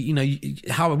house, like,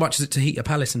 how much is it to heat a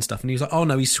palace and stuff? And he was like, oh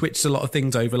no, he switched a lot of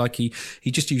things over. Like he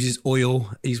just uses oil.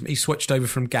 He switched over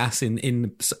from gas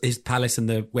in his palace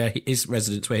and his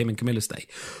residence where him and Camilla stay.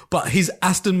 But his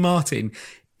Aston Martin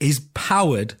is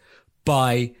powered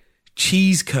by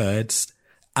cheese curds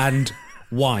and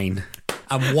wine.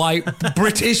 And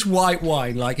British white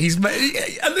wine. Like and look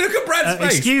at Brad's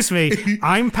face. Excuse me,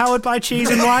 I'm powered by cheese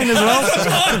and wine as well. That's what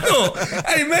I thought.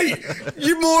 Hey mate,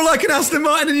 you're more like an Aston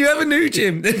Martin than you ever knew,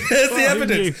 Jim. There's the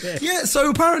evidence. Yeah, so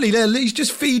apparently he's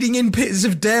just feeding in bits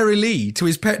of Dairy Lee to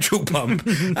his petrol pump,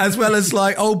 as well as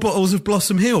like old bottles of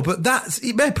Blossom Hill. But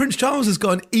Prince Charles has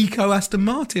got an Eco Aston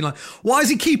Martin. Like, why is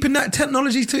he keeping that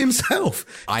technology to himself?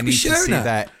 I need to see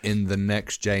that in the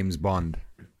next James Bond.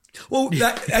 Well,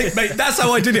 hey, mate, that's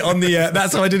how I did it on the.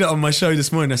 That's how I did it on my show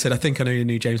this morning. I said, I think I know who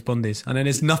new James Bond is, and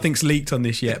then nothing's leaked on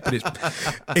this yet, but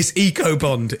it's Eco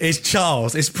Bond. It's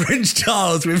Charles. It's Prince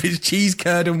Charles with his cheese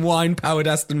curd and wine powered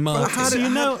Aston Martin. So you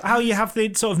know how you have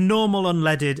the sort of normal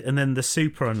unleaded and then the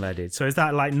super unleaded. So is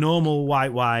that like normal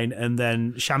white wine and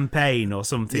then champagne or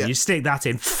something? Yeah. You stick that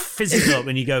in, fizz it up,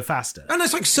 and you go faster. And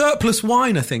it's like surplus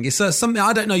wine, I think. It's something,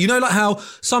 I don't know. You know, like how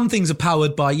some things are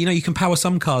powered by, you can power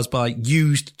some cars by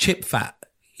used chip fat.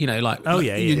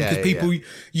 Because people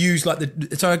use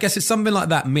so I guess it's something like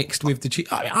that mixed with the cheese.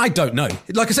 I don't know.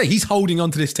 Like I say, he's holding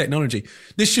on to this technology.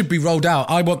 This should be rolled out.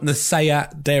 I want the Seat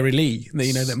Dairy,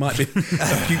 that might be a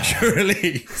future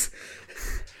release.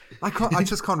 I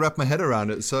just can't wrap my head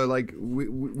around it. So like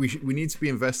we need to be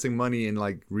investing money in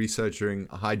like researching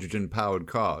hydrogen powered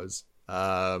cars.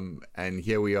 And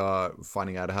here we are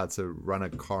finding out how to run a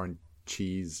car on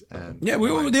cheese and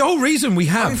the whole reason we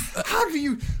have. How do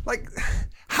you like?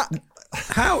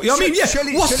 How? I mean, yeah.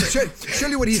 Surely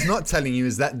what he's not telling you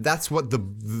is that's what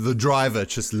the driver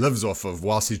just lives off of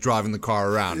whilst he's driving the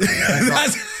car around.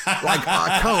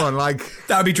 Come on, like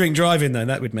that would be drink driving though.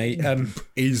 That would, mate.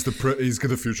 He's the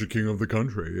future king of the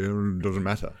country. It doesn't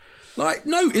matter. Like,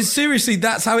 no, it's seriously,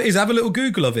 that's how it is. Have a little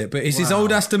Google of it. But it's his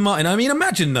old Aston Martin. I mean,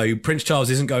 imagine, though, Prince Charles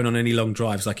isn't going on any long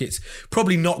drives. Like, it's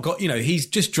probably not got, he's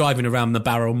just driving around the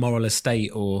Balmoral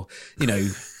estate or,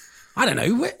 I don't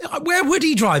know. Where would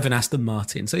he drive an Aston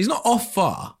Martin? So he's not off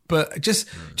far. But just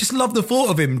love the thought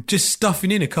of him just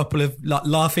stuffing in a couple of like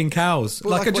laughing cows.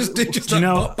 Well, I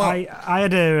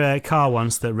had a car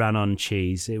once that ran on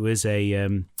cheese. It was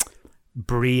a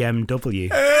Brie MW.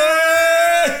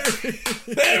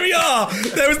 There we are.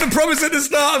 There was the promise at the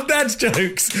start of Dad's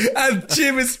jokes, and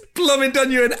Jim has plumbing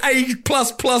done you an A++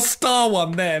 star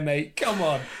one there, mate. Come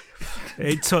on.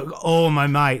 It took all my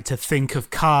might to think of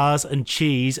cars and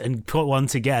cheese and put one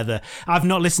together. I've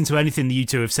not listened to anything that you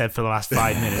two have said for the last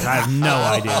 5 minutes. I have no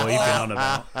idea what you've been on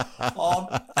about.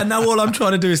 And now all I'm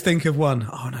trying to do is think of one.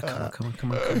 Oh, no, come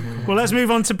on. Well, let's move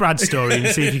on to Brad's story and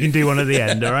see if you can do one at the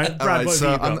end, all right? Brad, all right, what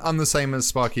so have you got? I'm the same as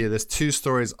Sparky. There's two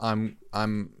stories I'm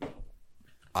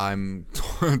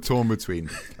torn between.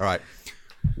 All right.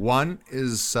 One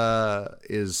is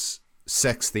sex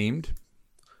themed.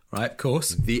 Right, of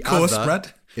course. The other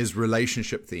Brad, is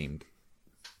relationship themed.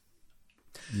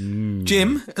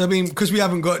 Jim, I mean, because we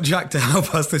haven't got Jack to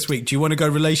help us this week, do you want to go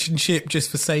relationship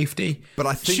just for safety? But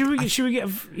I think should we get?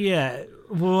 Yeah.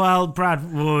 Well,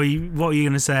 Brad, what are you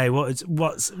going to say?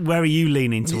 Where are you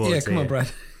leaning towards? Yeah, come on,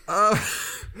 Brad.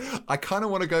 I kind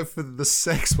of want to go for the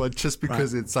sex one just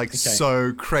because it's like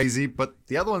so crazy, but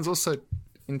the other one's also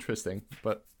interesting.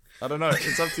 But I don't know.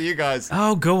 It's up to you guys.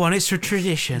 Oh, go on. It's a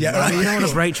tradition. Yeah, right. You don't want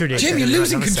to break tradition. Jim, you're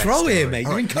losing control here, mate.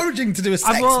 You're encouraging to do a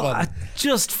sex one. I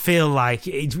just feel like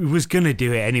he was going to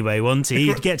do it anyway, wasn't he?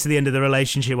 He'd get to the end of the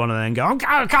relationship one and then go,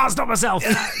 I can't stop myself.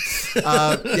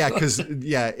 Because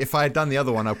if I had done the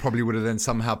other one, I probably would have then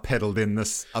somehow peddled in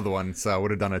this other one. So I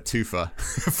would have done a twofer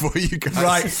for you guys.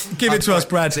 Right. Give it to us,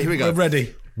 Brad. So here we go. We're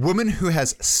ready. Woman who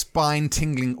has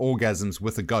spine-tingling orgasms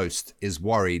with a ghost is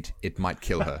worried it might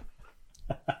kill her.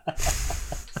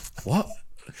 What?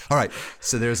 All right.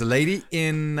 So there's a lady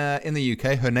in the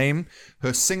UK. Her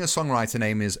singer-songwriter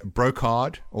name is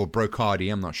Brocard or Brocardi.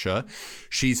 I'm not sure.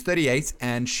 She's 38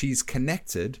 and she's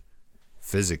connected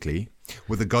physically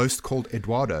with a ghost called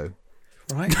Eduardo.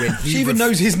 Right. She even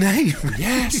knows his name.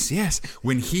 Yes.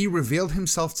 When he revealed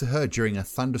himself to her during a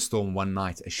thunderstorm one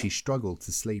night as she struggled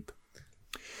to sleep.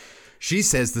 She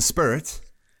says the spirit,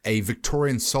 a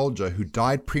Victorian soldier who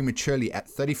died prematurely at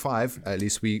 35, at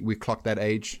least we clocked that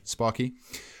age, Sparky,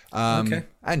 and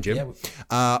Jim,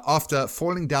 after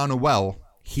falling down a well,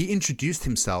 he introduced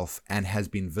himself and has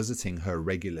been visiting her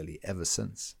regularly ever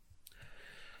since.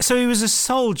 So he was a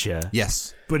soldier?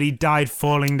 Yes. But he died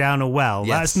falling down a well?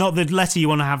 Yes. That's not the letter you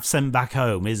want to have sent back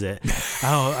home, is it?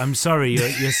 Oh, I'm sorry,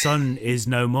 your son is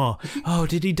no more. Oh,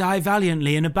 did he die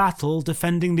valiantly in a battle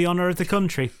defending the honour of the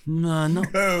country? No,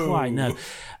 not quite, no.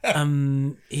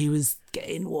 He was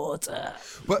getting water.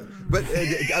 But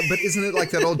isn't it like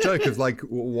that old joke of like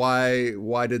why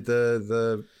did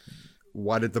the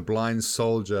blind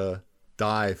soldier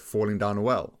die falling down a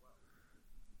well?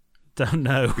 Don't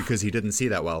know. Because he didn't see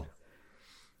that well.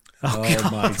 Oh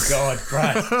my God,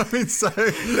 Brad. I mean,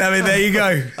 there you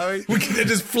go. They're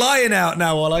just flying out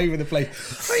now all over the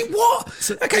place. I mean, what?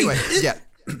 So, okay. Anyway, yeah.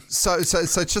 So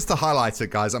just to highlight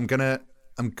it, guys, I'm going to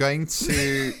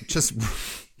just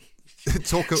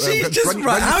talk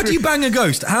about. How do you bang a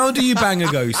ghost? How do you bang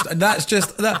a ghost? And that's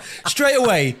just that straight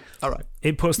away. All right.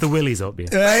 It puts the willies up, yeah.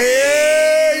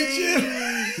 Hey, Jim.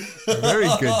 Very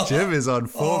good. Jim is on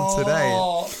form today.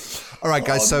 All right,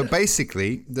 guys. So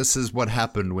basically, this is what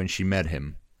happened when she met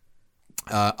him.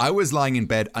 I was lying in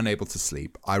bed, unable to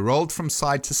sleep. I rolled from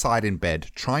side to side in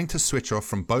bed, trying to switch off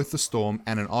from both the storm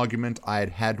and an argument I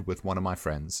had had with one of my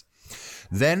friends.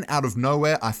 Then, out of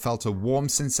nowhere, I felt a warm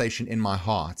sensation in my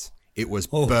heart. It was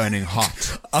burning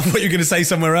hot. I thought you were going to say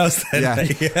somewhere else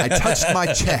then. Yeah. I touched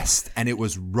my chest and it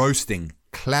was roasting,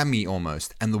 clammy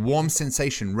almost, and the warm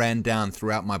sensation ran down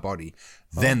throughout my body.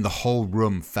 Then the whole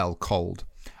room fell cold.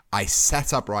 I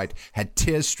sat upright, had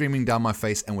tears streaming down my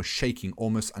face, and was shaking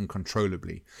almost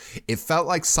uncontrollably. It felt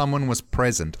like someone was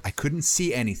present. I couldn't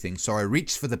see anything, so I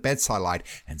reached for the bedside light,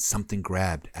 and something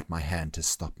grabbed at my hand to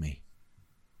stop me.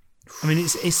 I mean,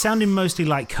 it's sounding mostly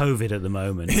like COVID at the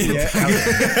moment.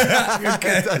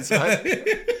 Okay. That's right.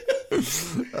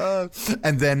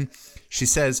 And then she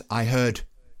says, I heard,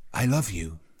 I love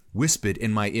you, whispered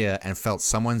in my ear, and felt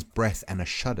someone's breath and a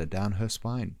shudder down her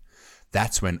spine.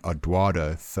 That's when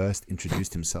Eduardo first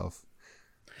introduced himself.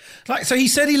 Like, so he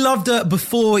said he loved her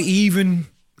before he even,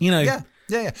 Yeah.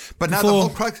 But now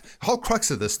the whole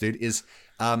crux of this, dude, is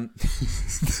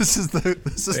this is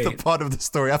the part of the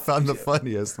story I found the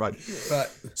funniest, right?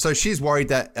 So she's worried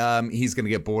that he's going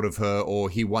to get bored of her, or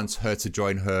he wants her to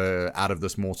join her out of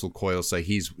this mortal coil. So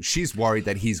she's worried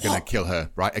that he's going to kill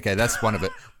her, right? Okay, that's one of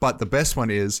it. But the best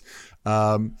one is,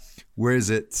 where is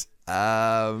it?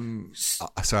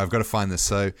 Sorry, I've got to find this.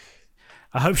 So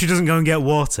I hope she doesn't go and get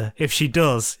water. If she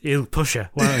does, he'll push her.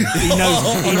 Won't he? He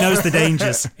knows the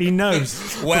dangers. He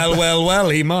knows. Well,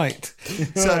 he might.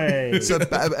 So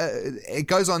it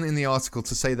goes on in the article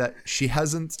to say that she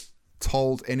hasn't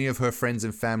told any of her friends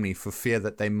and family for fear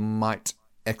that they might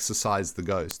exorcise the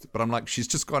ghost. But I'm like, she's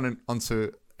just gone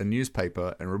onto a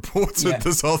newspaper and reported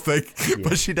this whole thing,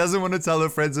 but she doesn't want to tell her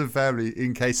friends and family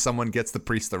in case someone gets the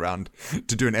priest around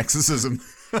to do an exorcism.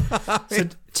 So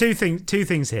two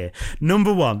things here.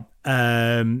 Number one,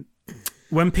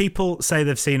 when people say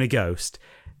they've seen a ghost,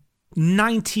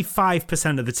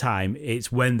 95% of the time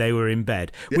it's when they were in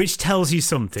bed, which tells you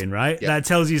something, right? That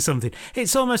tells you something.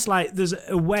 It's almost like there's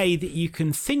a way that you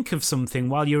can think of something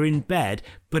while you're in bed,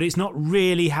 but it's not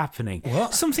really happening.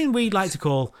 What? Something we like to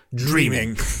call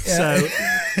dreaming. So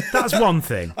that's one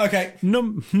thing. Okay.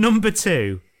 Number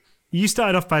two, you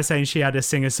started off by saying she's had a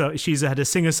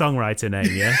singer-songwriter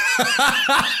name, yeah?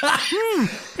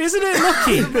 Isn't it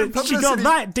lucky that she got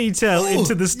that detail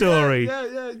into the story?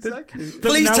 Yeah, exactly.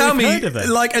 Please tell me,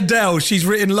 like Adele, she's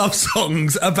written love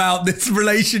songs about this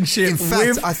relationship. In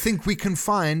fact, I think we can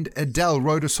find Adele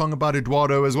wrote a song about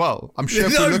Eduardo as well. I'm sure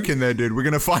if we look in there, dude, we're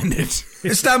going to find it.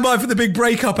 Stand by for the big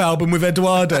breakup album with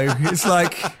Eduardo. It's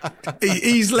like,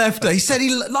 he's left her. He said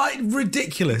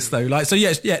ridiculous though. Like, so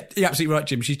yes, you're absolutely right,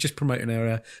 Jim. She's just promoting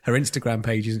her Instagram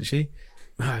page, isn't she?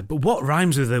 But what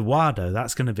rhymes with Eduardo?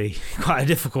 That's going to be quite a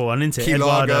difficult one, isn't it? Key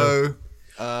Eduardo.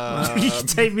 You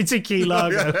take me to Key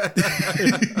Largo.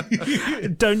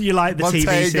 Don't you like the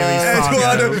TV series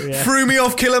Eduardo threw me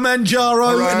off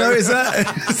Kilimanjaro. Right. No, does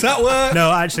that work?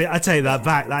 No, actually, I take that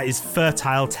back. That is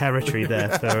fertile territory there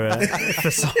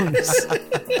for songs.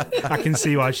 I can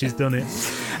see why she's done it.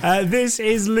 This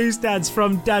is Loose Dads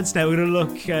from Dadsnet. We're going to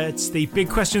look at the big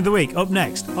question of the week up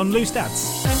next on Loose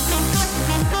Dads.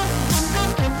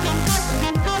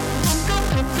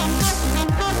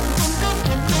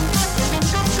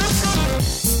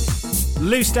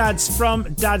 Loose Dads from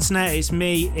Dadsnet. It's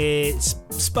me, it's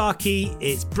Sparky,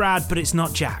 it's Brad, but it's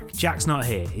not Jack. Jack's not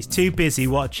here. He's too busy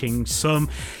watching some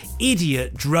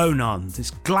idiot drone on.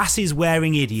 This glasses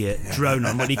wearing idiot drone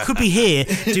on when he could be here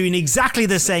doing exactly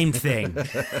the same thing.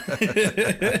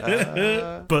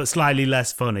 But slightly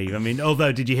less funny. I mean,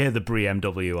 although, did you hear the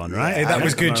BMW on, right? Hey, that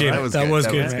was good, Jim. That was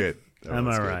good. Am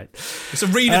I right? It's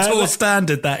Arena Tour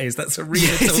standard, that is. That's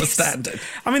Arena Tour standard.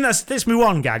 I mean, that's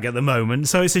Mulan gag at the moment,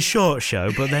 so it's a short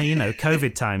show, but then,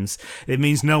 COVID times, it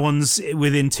means no one's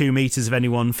within 2 meters of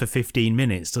anyone for 15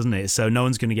 minutes, doesn't it? So no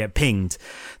one's going to get pinged.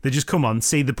 They just come on,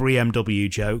 see the BMW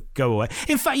joke, go away.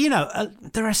 In fact,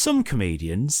 there are some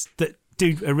comedians that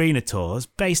do arena tours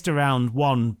based around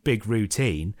one big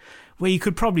routine, where you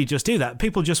could probably just do that.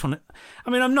 People just want to...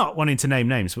 I mean, I'm not wanting to name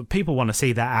names, but people want to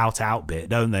see that out bit,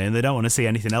 don't they? And they don't want to see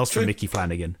anything else from Mickey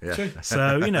Flanagan. Yeah.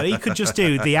 So, he could just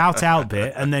do the out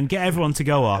bit and then get everyone to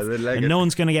go off, and no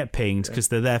one's going to get pinged because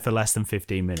they're there for less than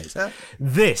 15 minutes. Yeah.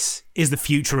 This is the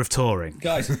future of touring.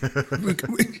 Guys, right,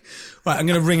 I'm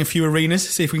going to ring a few arenas,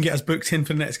 see if we can get us booked in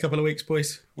for the next couple of weeks,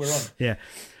 boys. We're on. Yeah.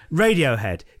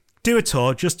 Radiohead. Do a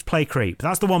tour, just to play Creep.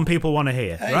 That's the one people want to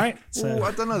hear, right? So,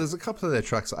 I don't know. There's a couple of their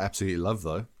tracks I absolutely love,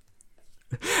 though.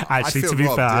 Actually, to be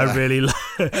fair, I really like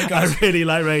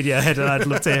Radiohead, and I'd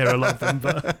love to hear a lot of them.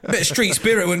 But a bit of Street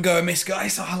Spirit wouldn't go amiss,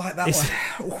 guys. I like that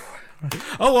one.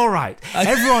 Oh, all right.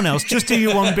 Everyone else, just do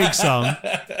your one big song.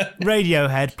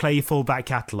 Radiohead, play your full back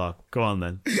catalogue. Go on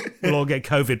then. We'll all get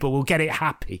COVID, but we'll get it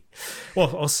happy.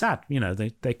 Or sad. You know,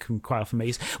 they can quite often make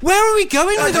you... Where are we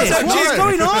going with this? What is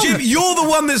going on? Jim, you're the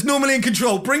one that's normally in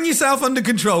control. Bring yourself under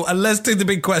control and let's do the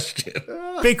big question.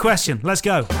 Big question. Let's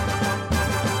go.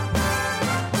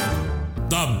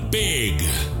 The big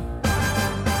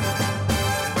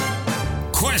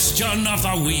question of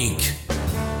the week.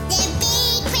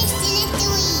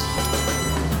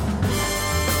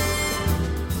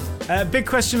 Big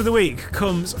question of the week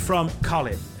comes from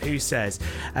Colin, who says,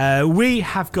 we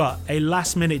have got a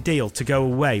last-minute deal to go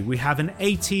away. We have an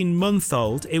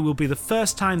 18-month-old. It will be the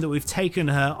first time that we've taken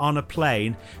her on a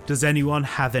plane. Does anyone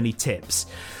have any tips?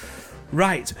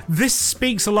 Right, this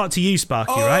speaks a lot to you,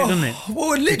 Sparky, right, doesn't it?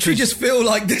 Well, I literally just feel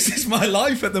like this is my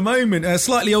life at the moment.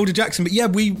 Slightly older Jackson, but yeah,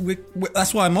 we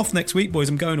that's why I'm off next week, boys.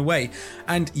 I'm going away.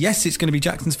 And yes, it's going to be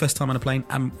Jackson's first time on a plane,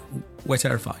 and we're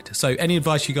terrified. So any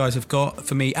advice you guys have got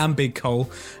for me and Big Cole,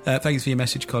 thanks for your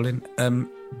message, Colin. I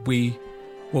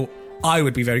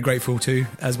would be very grateful too,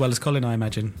 as well as Colin, I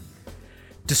imagine.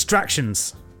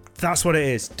 Distractions. That's what it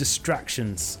is,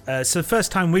 distractions. So the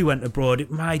first time we went abroad,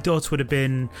 my daughter would have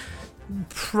been...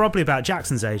 probably about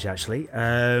Jackson's age, actually,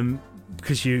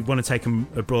 because you want to take them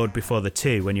abroad before they're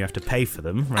 2 when you have to pay for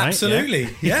them, right? Absolutely,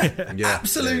 yeah.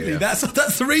 Absolutely. Yeah.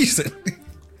 That's the reason.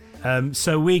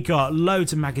 So we got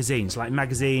loads of magazines,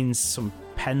 some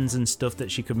pens and stuff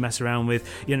that she could mess around with.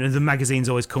 You know, the magazines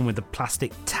always come with a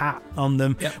plastic tat on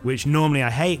them, which normally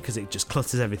I hate because it just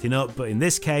clutters everything up. But in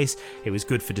this case, it was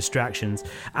good for distractions.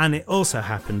 And it also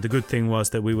happened, the good thing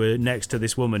was that we were next to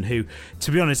this woman who,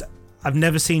 to be honest, I've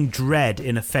never seen dread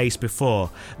in a face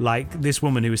before. Like this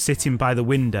woman who was sitting by the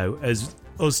window as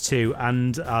us two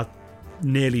and our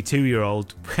nearly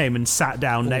 2-year-old came and sat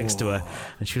down next to her,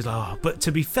 and she was like, oh, but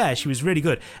to be fair, she was really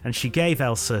good, and she gave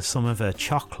Elsa some of her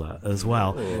chocolate as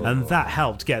well, and that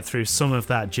helped get through some of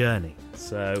that journey.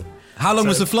 So how long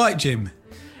was the flight, Jim?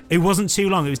 It wasn't too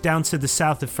long. It was down to the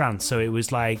south of France, so it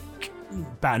was like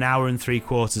about an hour and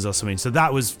 3/4 or something, so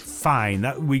that was fine.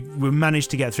 That we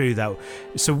managed to get through that.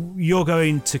 So you're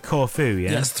going to Corfu,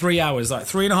 yeah? That's 3 hours, like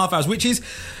 3.5 hours, which is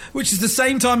the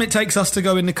same time it takes us to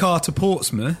go in the car to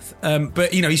Portsmouth.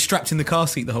 But you know, he's strapped in the car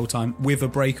seat the whole time with a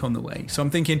break on the way. So I'm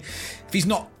thinking, if he's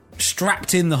not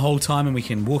strapped in the whole time and we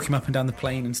can walk him up and down the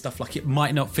plane and stuff, like, it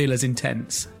might not feel as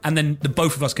intense, and then the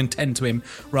both of us can tend to him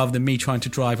rather than me trying to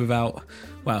drive without,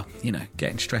 well, you know,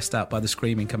 getting stressed out by the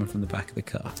screaming coming from the back of the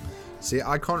car. See,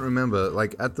 I can't remember,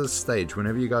 like, at this stage,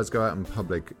 whenever you guys go out in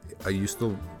public, are you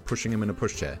still pushing him in a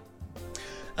pushchair?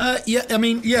 Yeah, I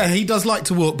mean, yeah, he does like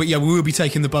to walk, but yeah, we will be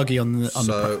taking the buggy on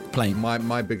the plane.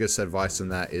 My biggest advice on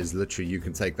that is literally you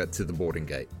can take that to the boarding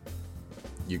gate.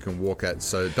 You can walk at,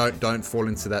 so don't fall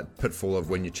into that pitfall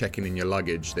of when you're checking in your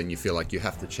luggage, then you feel like you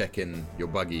have to check in your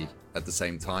buggy at the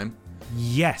same time.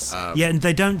 Yes. And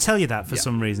they don't tell you that for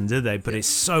some reason, do they? But it's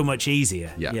so much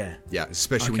easier. Yeah.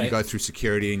 Especially when you go through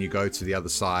security and you go to the other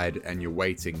side and you're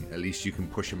waiting. At least you can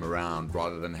push him around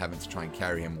rather than having to try and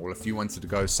carry him. Or if you wanted to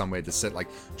go somewhere to sit, like,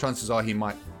 chances are he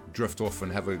might drift off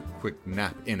and have a quick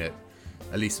nap in it.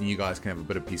 At least you guys can have a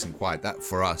bit of peace and quiet. That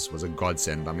for us was a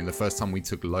godsend. I mean, the first time we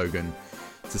took Logan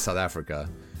to South Africa,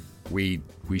 we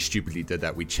stupidly did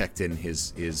that. We checked in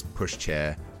his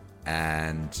pushchair,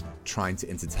 and trying to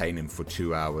entertain him for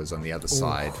 2 hours on the other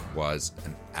side was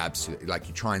an absolute, like,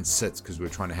 you try and sit because we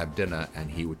were trying to have dinner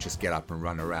and he would just get up and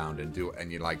run around and do it,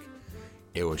 and you're like,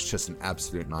 it was just an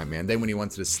absolute nightmare. And then when he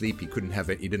wanted to sleep, he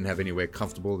didn't have anywhere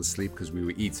comfortable to sleep because we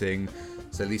were eating.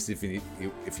 So at least if he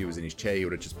was in his chair, he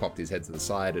would have just popped his head to the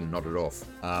side and nodded off.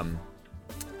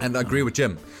 And I agree with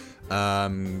Jim.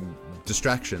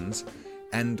 Distractions,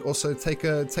 and also take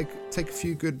a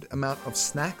few good amount of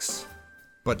snacks.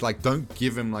 But, like, don't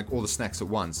give him, like, all the snacks at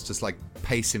once. Just, like,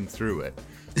 pace him through it.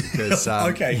 Because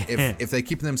if they're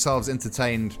keeping themselves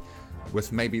entertained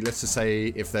with, maybe, let's just say,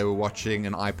 if they were watching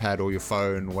an iPad or your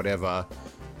phone, whatever,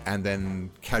 and then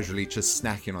casually just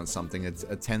snacking on something,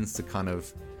 it tends to kind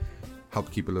of help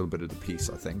keep a little bit of the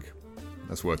peace, I think.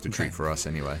 That's worth the treat for us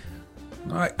anyway.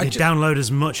 All right, download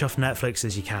as much off Netflix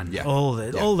as you can. All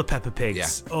the Peppa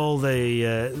Pigs, all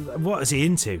the what is he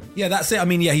into? Yeah, that's it. I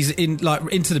mean, yeah, he's into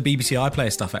the BBC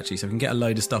iPlayer stuff actually, so we can get a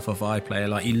load of stuff off iPlayer.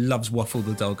 Like, he loves Waffle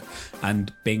the Dog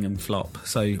and Bing and Flop,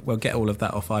 so we'll get all of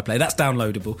that off iPlayer. That's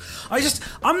downloadable.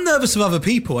 I'm nervous of other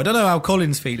people. I don't know how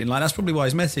Colin's feeling. Like, that's probably why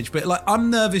his message. But, like,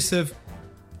 I'm nervous of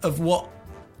what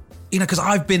you know, because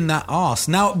I've been that arse.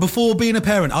 Now, before being a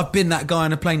parent, I've been that guy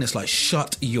on a plane that's like,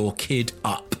 shut your kid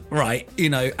up, right? You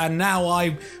know, and now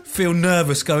I feel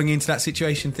nervous going into that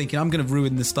situation thinking I'm going to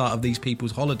ruin the start of these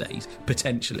people's holidays,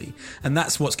 potentially. And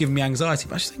that's what's giving me anxiety.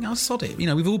 But I just think, I'll sod it. You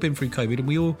know, we've all been through COVID and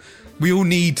we all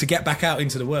need to get back out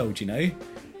into the world, you know?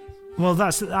 Well,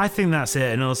 I think that's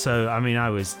it. And also, I mean, I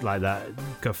was like that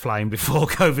flying before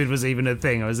COVID was even a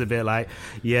thing. I was a bit like,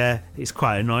 yeah, it's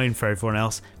quite annoying for everyone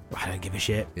else. I don't give a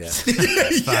shit. Yeah.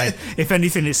 It's fine. If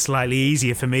anything, it's slightly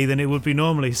easier for me than it would be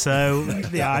normally. So,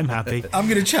 yeah, I'm happy. I'm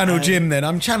going to channel Jim then.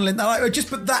 I'm channeling that.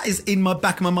 But that is in my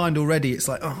back of my mind already. It's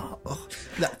like,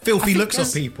 that filthy looks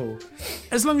of people.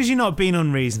 As long as you're not being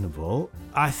unreasonable,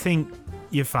 I think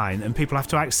you're fine. And people have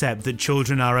to accept that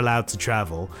children are allowed to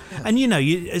travel. Yeah. And, you know,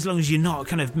 as long as you're not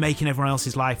kind of making everyone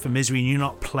else's life a misery and you're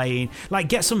not playing, like,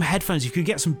 get some headphones. You could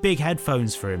get some big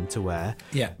headphones for him to wear.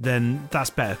 Yeah. Then that's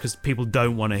better because people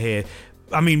don't want to hear.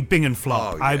 I mean, Bing and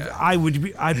Flop. Oh,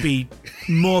 yeah. I'd be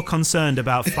more concerned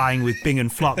about flying with Bing and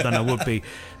Flop than I would be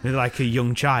like a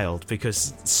young child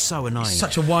because it's so annoying. He's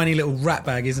such a whiny little rat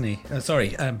bag, isn't he?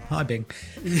 Hi Bing.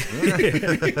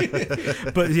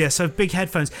 But yeah, so big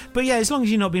headphones. But yeah, as long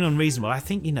as you're not being unreasonable, I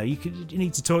think you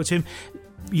need to talk to him.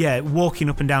 Yeah, walking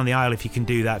up and down the aisle if you can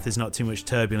do that. If there's not too much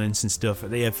turbulence and stuff.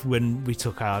 When we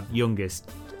took our youngest.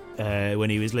 When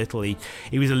he was little, he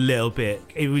was a little bit.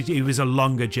 It was a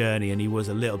longer journey, and he was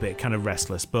a little bit kind of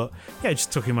restless. But yeah,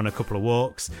 just took him on a couple of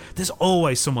walks. There's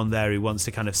always someone there who wants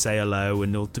to kind of say hello,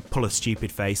 and they'll pull a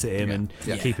stupid face at him and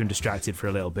keep him distracted for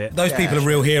a little bit. Those people are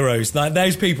real heroes. Like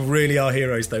those people really are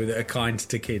heroes, though. That are kind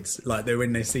to kids. Like they're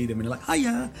when they see them and they're like,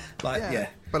 hiya.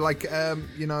 But like,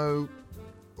 you know,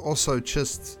 also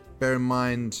just bear in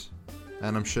mind,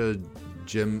 and I'm sure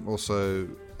Jim also.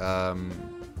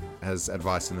 Has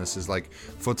advice in this is like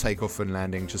for takeoff and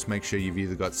landing, just make sure you've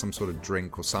either got some sort of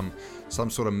drink or some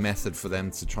sort of method for them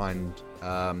to try and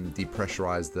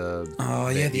depressurize the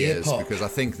ears, because I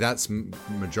think that's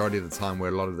majority of the time where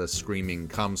a lot of the screaming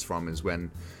comes from is when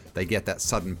they get that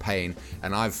sudden pain.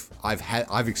 And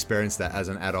I've experienced that as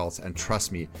an adult, and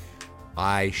trust me,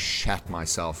 I shat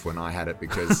myself when I had it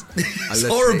because it's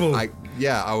horrible.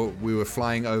 We were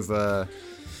flying over.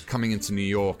 Coming into New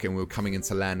York and we were coming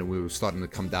into land and we were starting to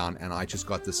come down and I just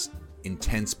got this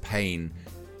intense pain,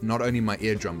 not only my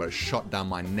eardrum but it shot down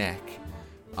my neck,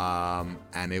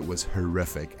 and it was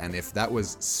horrific. And if that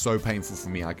was so painful for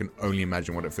me, I can only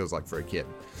imagine what it feels like for a kid.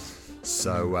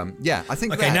 So I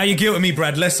think. Okay, now you're guilting me,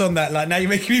 Brad. Less on that. Like now you're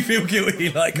making me feel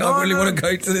guilty. Like I really want to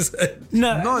go to this.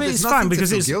 No, there's nothing to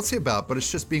feel guilty about, but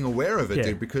it's just being aware of it,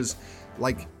 dude. Because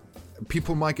like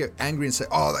people might get angry and say,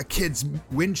 "Oh, that kid's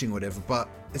whinging," or whatever, but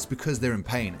it's because they're in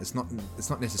pain. It's not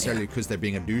necessarily because they're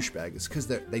being a douchebag. It's because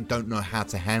they don't know how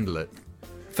to handle it.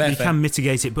 You can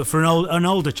mitigate it, but for an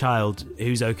older child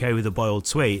who's okay with a boiled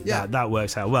sweet, that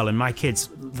works out well. And my kids,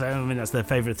 I mean, that's their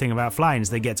favourite thing about flying is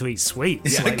they get to eat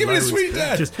sweets. Yeah, like give me a sweet,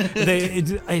 Dad.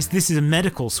 This is a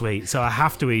medical sweet, so I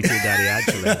have to eat it, Daddy.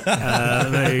 Actually,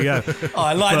 there you go. Oh,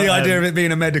 I like the idea of it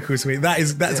being a medical sweet.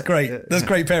 That's great. That's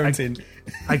great parenting.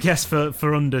 I guess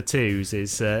for under twos,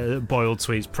 is boiled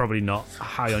sweets probably not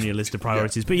high on your list of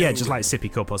priorities. But yeah, just like sippy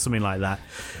cup or something like that,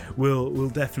 we'll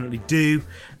definitely do.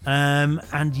 And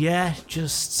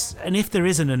if there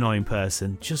is an annoying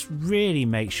person, just really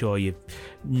make sure you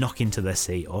knock into their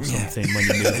seat or something when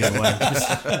you're moving away.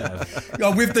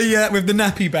 With the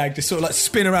nappy bag, just sort of like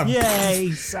spin around. Yeah,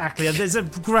 exactly. There's a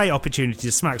great opportunity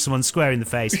to smack someone square in the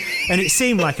face, and it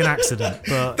seemed like an accident.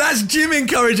 But that's Jim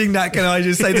encouraging that. Can I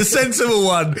just say the sensible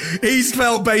one? He's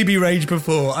felt baby rage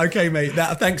before. Okay, mate.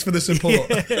 Thanks for the support.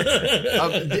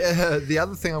 The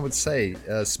other thing I would say,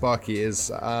 Sparky,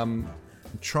 is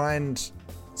try and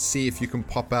see if you can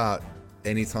pop out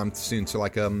anytime soon to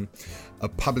like a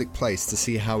public place to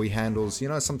see how he handles. You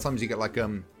know, sometimes you get like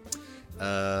a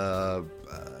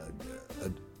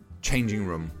changing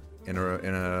room in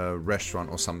a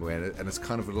restaurant or somewhere, and it's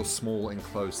kind of a little small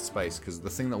enclosed space. Because the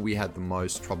thing that we had the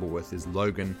most trouble with is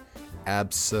Logan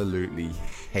absolutely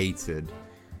hated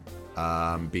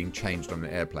being changed on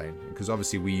an airplane, because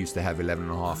obviously we used to have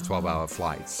 12-hour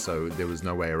flights, so there was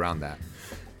no way around that.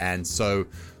 And so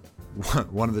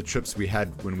one of the trips we had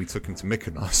when we took him to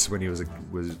Mykonos when he was a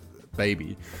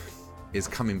baby is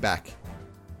coming back,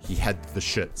 he had the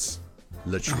shits,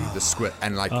 literally the squid,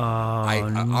 and like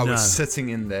I was sitting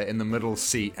in there in the middle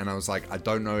seat, and I was like, I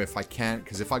don't know if I can,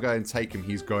 because if I go and take him,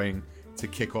 he's going to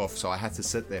kick off. So I had to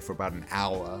sit there for about an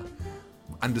hour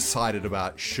undecided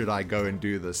about should I go and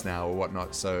do this now or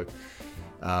whatnot. So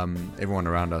everyone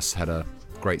around us had a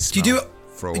great smell.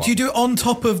 for a while. Do you do it on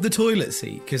top of the toilet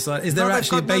seat? Because is there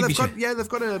actually a baby chair? They've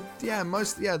got a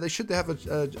they should have a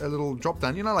little drop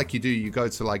down. You know, like you go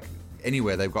to like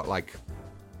anywhere they've got like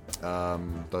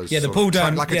those the pull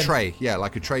down like a tray,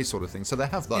 like a tray sort of thing. So they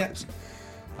have those.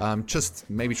 Just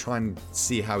maybe try and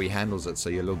see how he handles it, so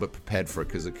you're a little bit prepared for it,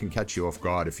 because it can catch you off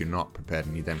guard if you're not prepared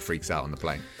and he then freaks out on the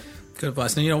plane. Good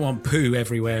advice. Now, you don't want poo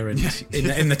everywhere in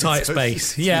the tight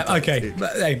space. Yeah, okay.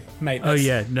 But, hey, mate. Oh,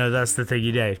 yeah. No, that's the thing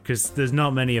you do, because there's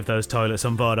not many of those toilets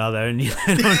on board, are there? And you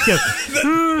don't go,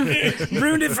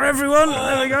 ruined it for everyone.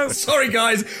 There we go. Sorry,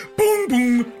 guys. Boom,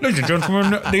 boom. Ladies and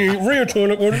gentlemen, the rear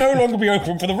toilet will no longer be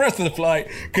open for the rest of the flight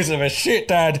because of a shit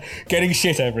dad getting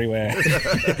shit everywhere.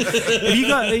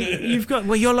 You've got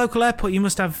your local airport, you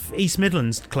must have East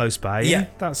Midlands close by. Yeah.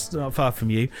 That's not far from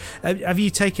you. Have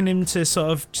you taken him to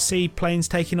sort of see planes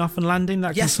taking off and landing?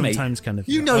 That can sometimes kind of...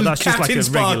 You know that's Captain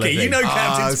just like Sparky. You know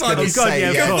Captain Sparky.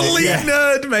 Complete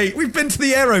nerd, mate. We've been to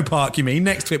the Aero Park, you mean,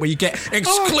 next to it, where you get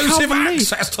exclusive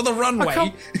access to the runway.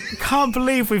 I can't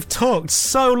believe we've talked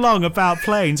so long about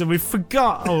planes and I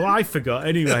forgot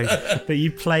anyway, that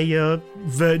you play your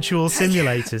virtual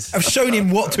simulators. I've shown him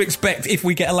what to expect if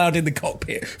we get allowed in the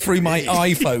cockpit through my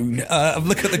iPhone.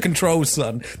 Look at the controls,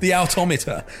 son. The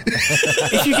altimeter.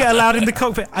 If you get allowed in the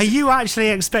cockpit, are you actually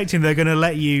expecting they're going to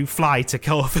let you fly to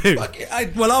Corfu?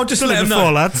 I'll just let them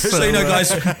know. Lads. So you know,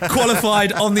 guys,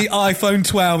 qualified on the iPhone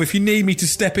 12. If you need me to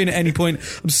step in at any point,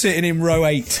 I'm sitting in row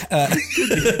 8.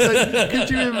 Could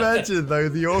you imagine, though,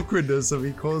 the awkwardness of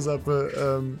he calls up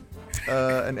an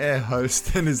air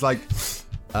host and is like,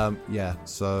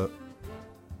 so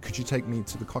could you take me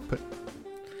to the cockpit?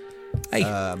 Hey.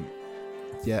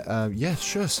 Yeah,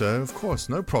 sure, sir, of course,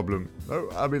 no problem. No,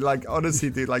 I mean, like, honestly,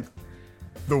 dude, like,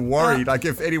 the worry, like,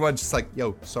 if anyone's just like,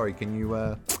 yo, sorry, can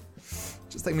you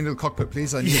just take me to the cockpit,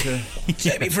 please? I need to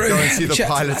get me through. Go and see the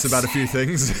pilots about a few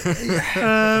things.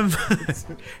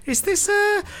 Is this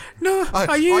no?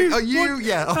 Are you?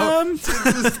 Yeah.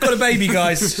 I've got a baby,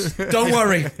 guys. Don't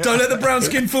worry. Don't let the brown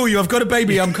skin fool you. I've got a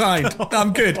baby. I'm kind.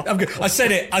 I'm good. I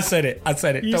said it.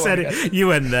 You said it. You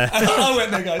went there. I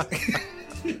went there, guys.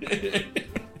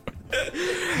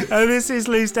 This is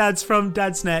Loose Dads from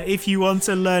Dadsnet. If you want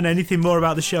to learn anything more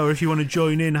about the show, or if you want to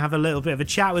join in, have a little bit of a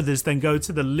chat with us, then go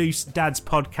to the Loose Dads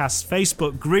Podcast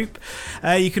Facebook group.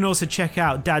 You can also check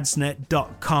out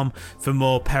dadsnet.com for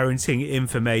more parenting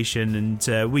information,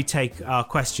 and we take our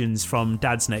questions from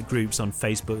Dadsnet groups on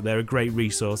Facebook. They're a great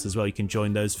resource as well. You can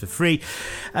join those for free.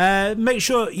 Make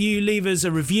sure you leave us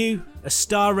a review, a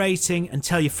star rating, and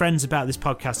tell your friends about this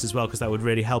podcast as well, because that would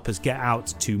really help us get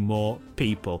out to more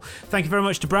people. Thank you very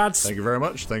much to Brad. Thank you very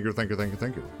much. Thank you.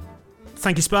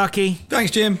 Thank you, Sparky.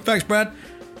 Thanks, Jim. Thanks, Brad.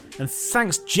 And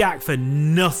thanks, Jack, for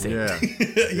nothing.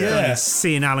 Yeah.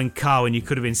 Seeing Alan Carr when you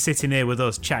could have been sitting here with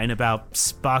us chatting about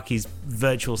Sparky's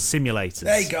virtual simulators.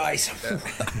 Hey, guys.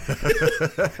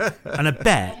 And I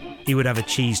bet he would have a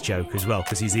cheese joke as well,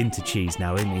 because he's into cheese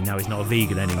now, isn't he? Now he's not a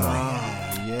vegan anymore.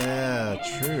 Oh, yeah,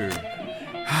 true.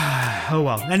 Oh,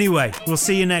 well. Anyway, we'll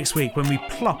see you next week when we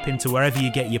plop into wherever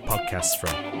you get your podcasts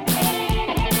from.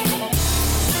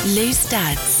 Loose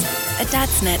Dads, a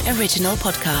Dadsnet original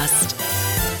podcast.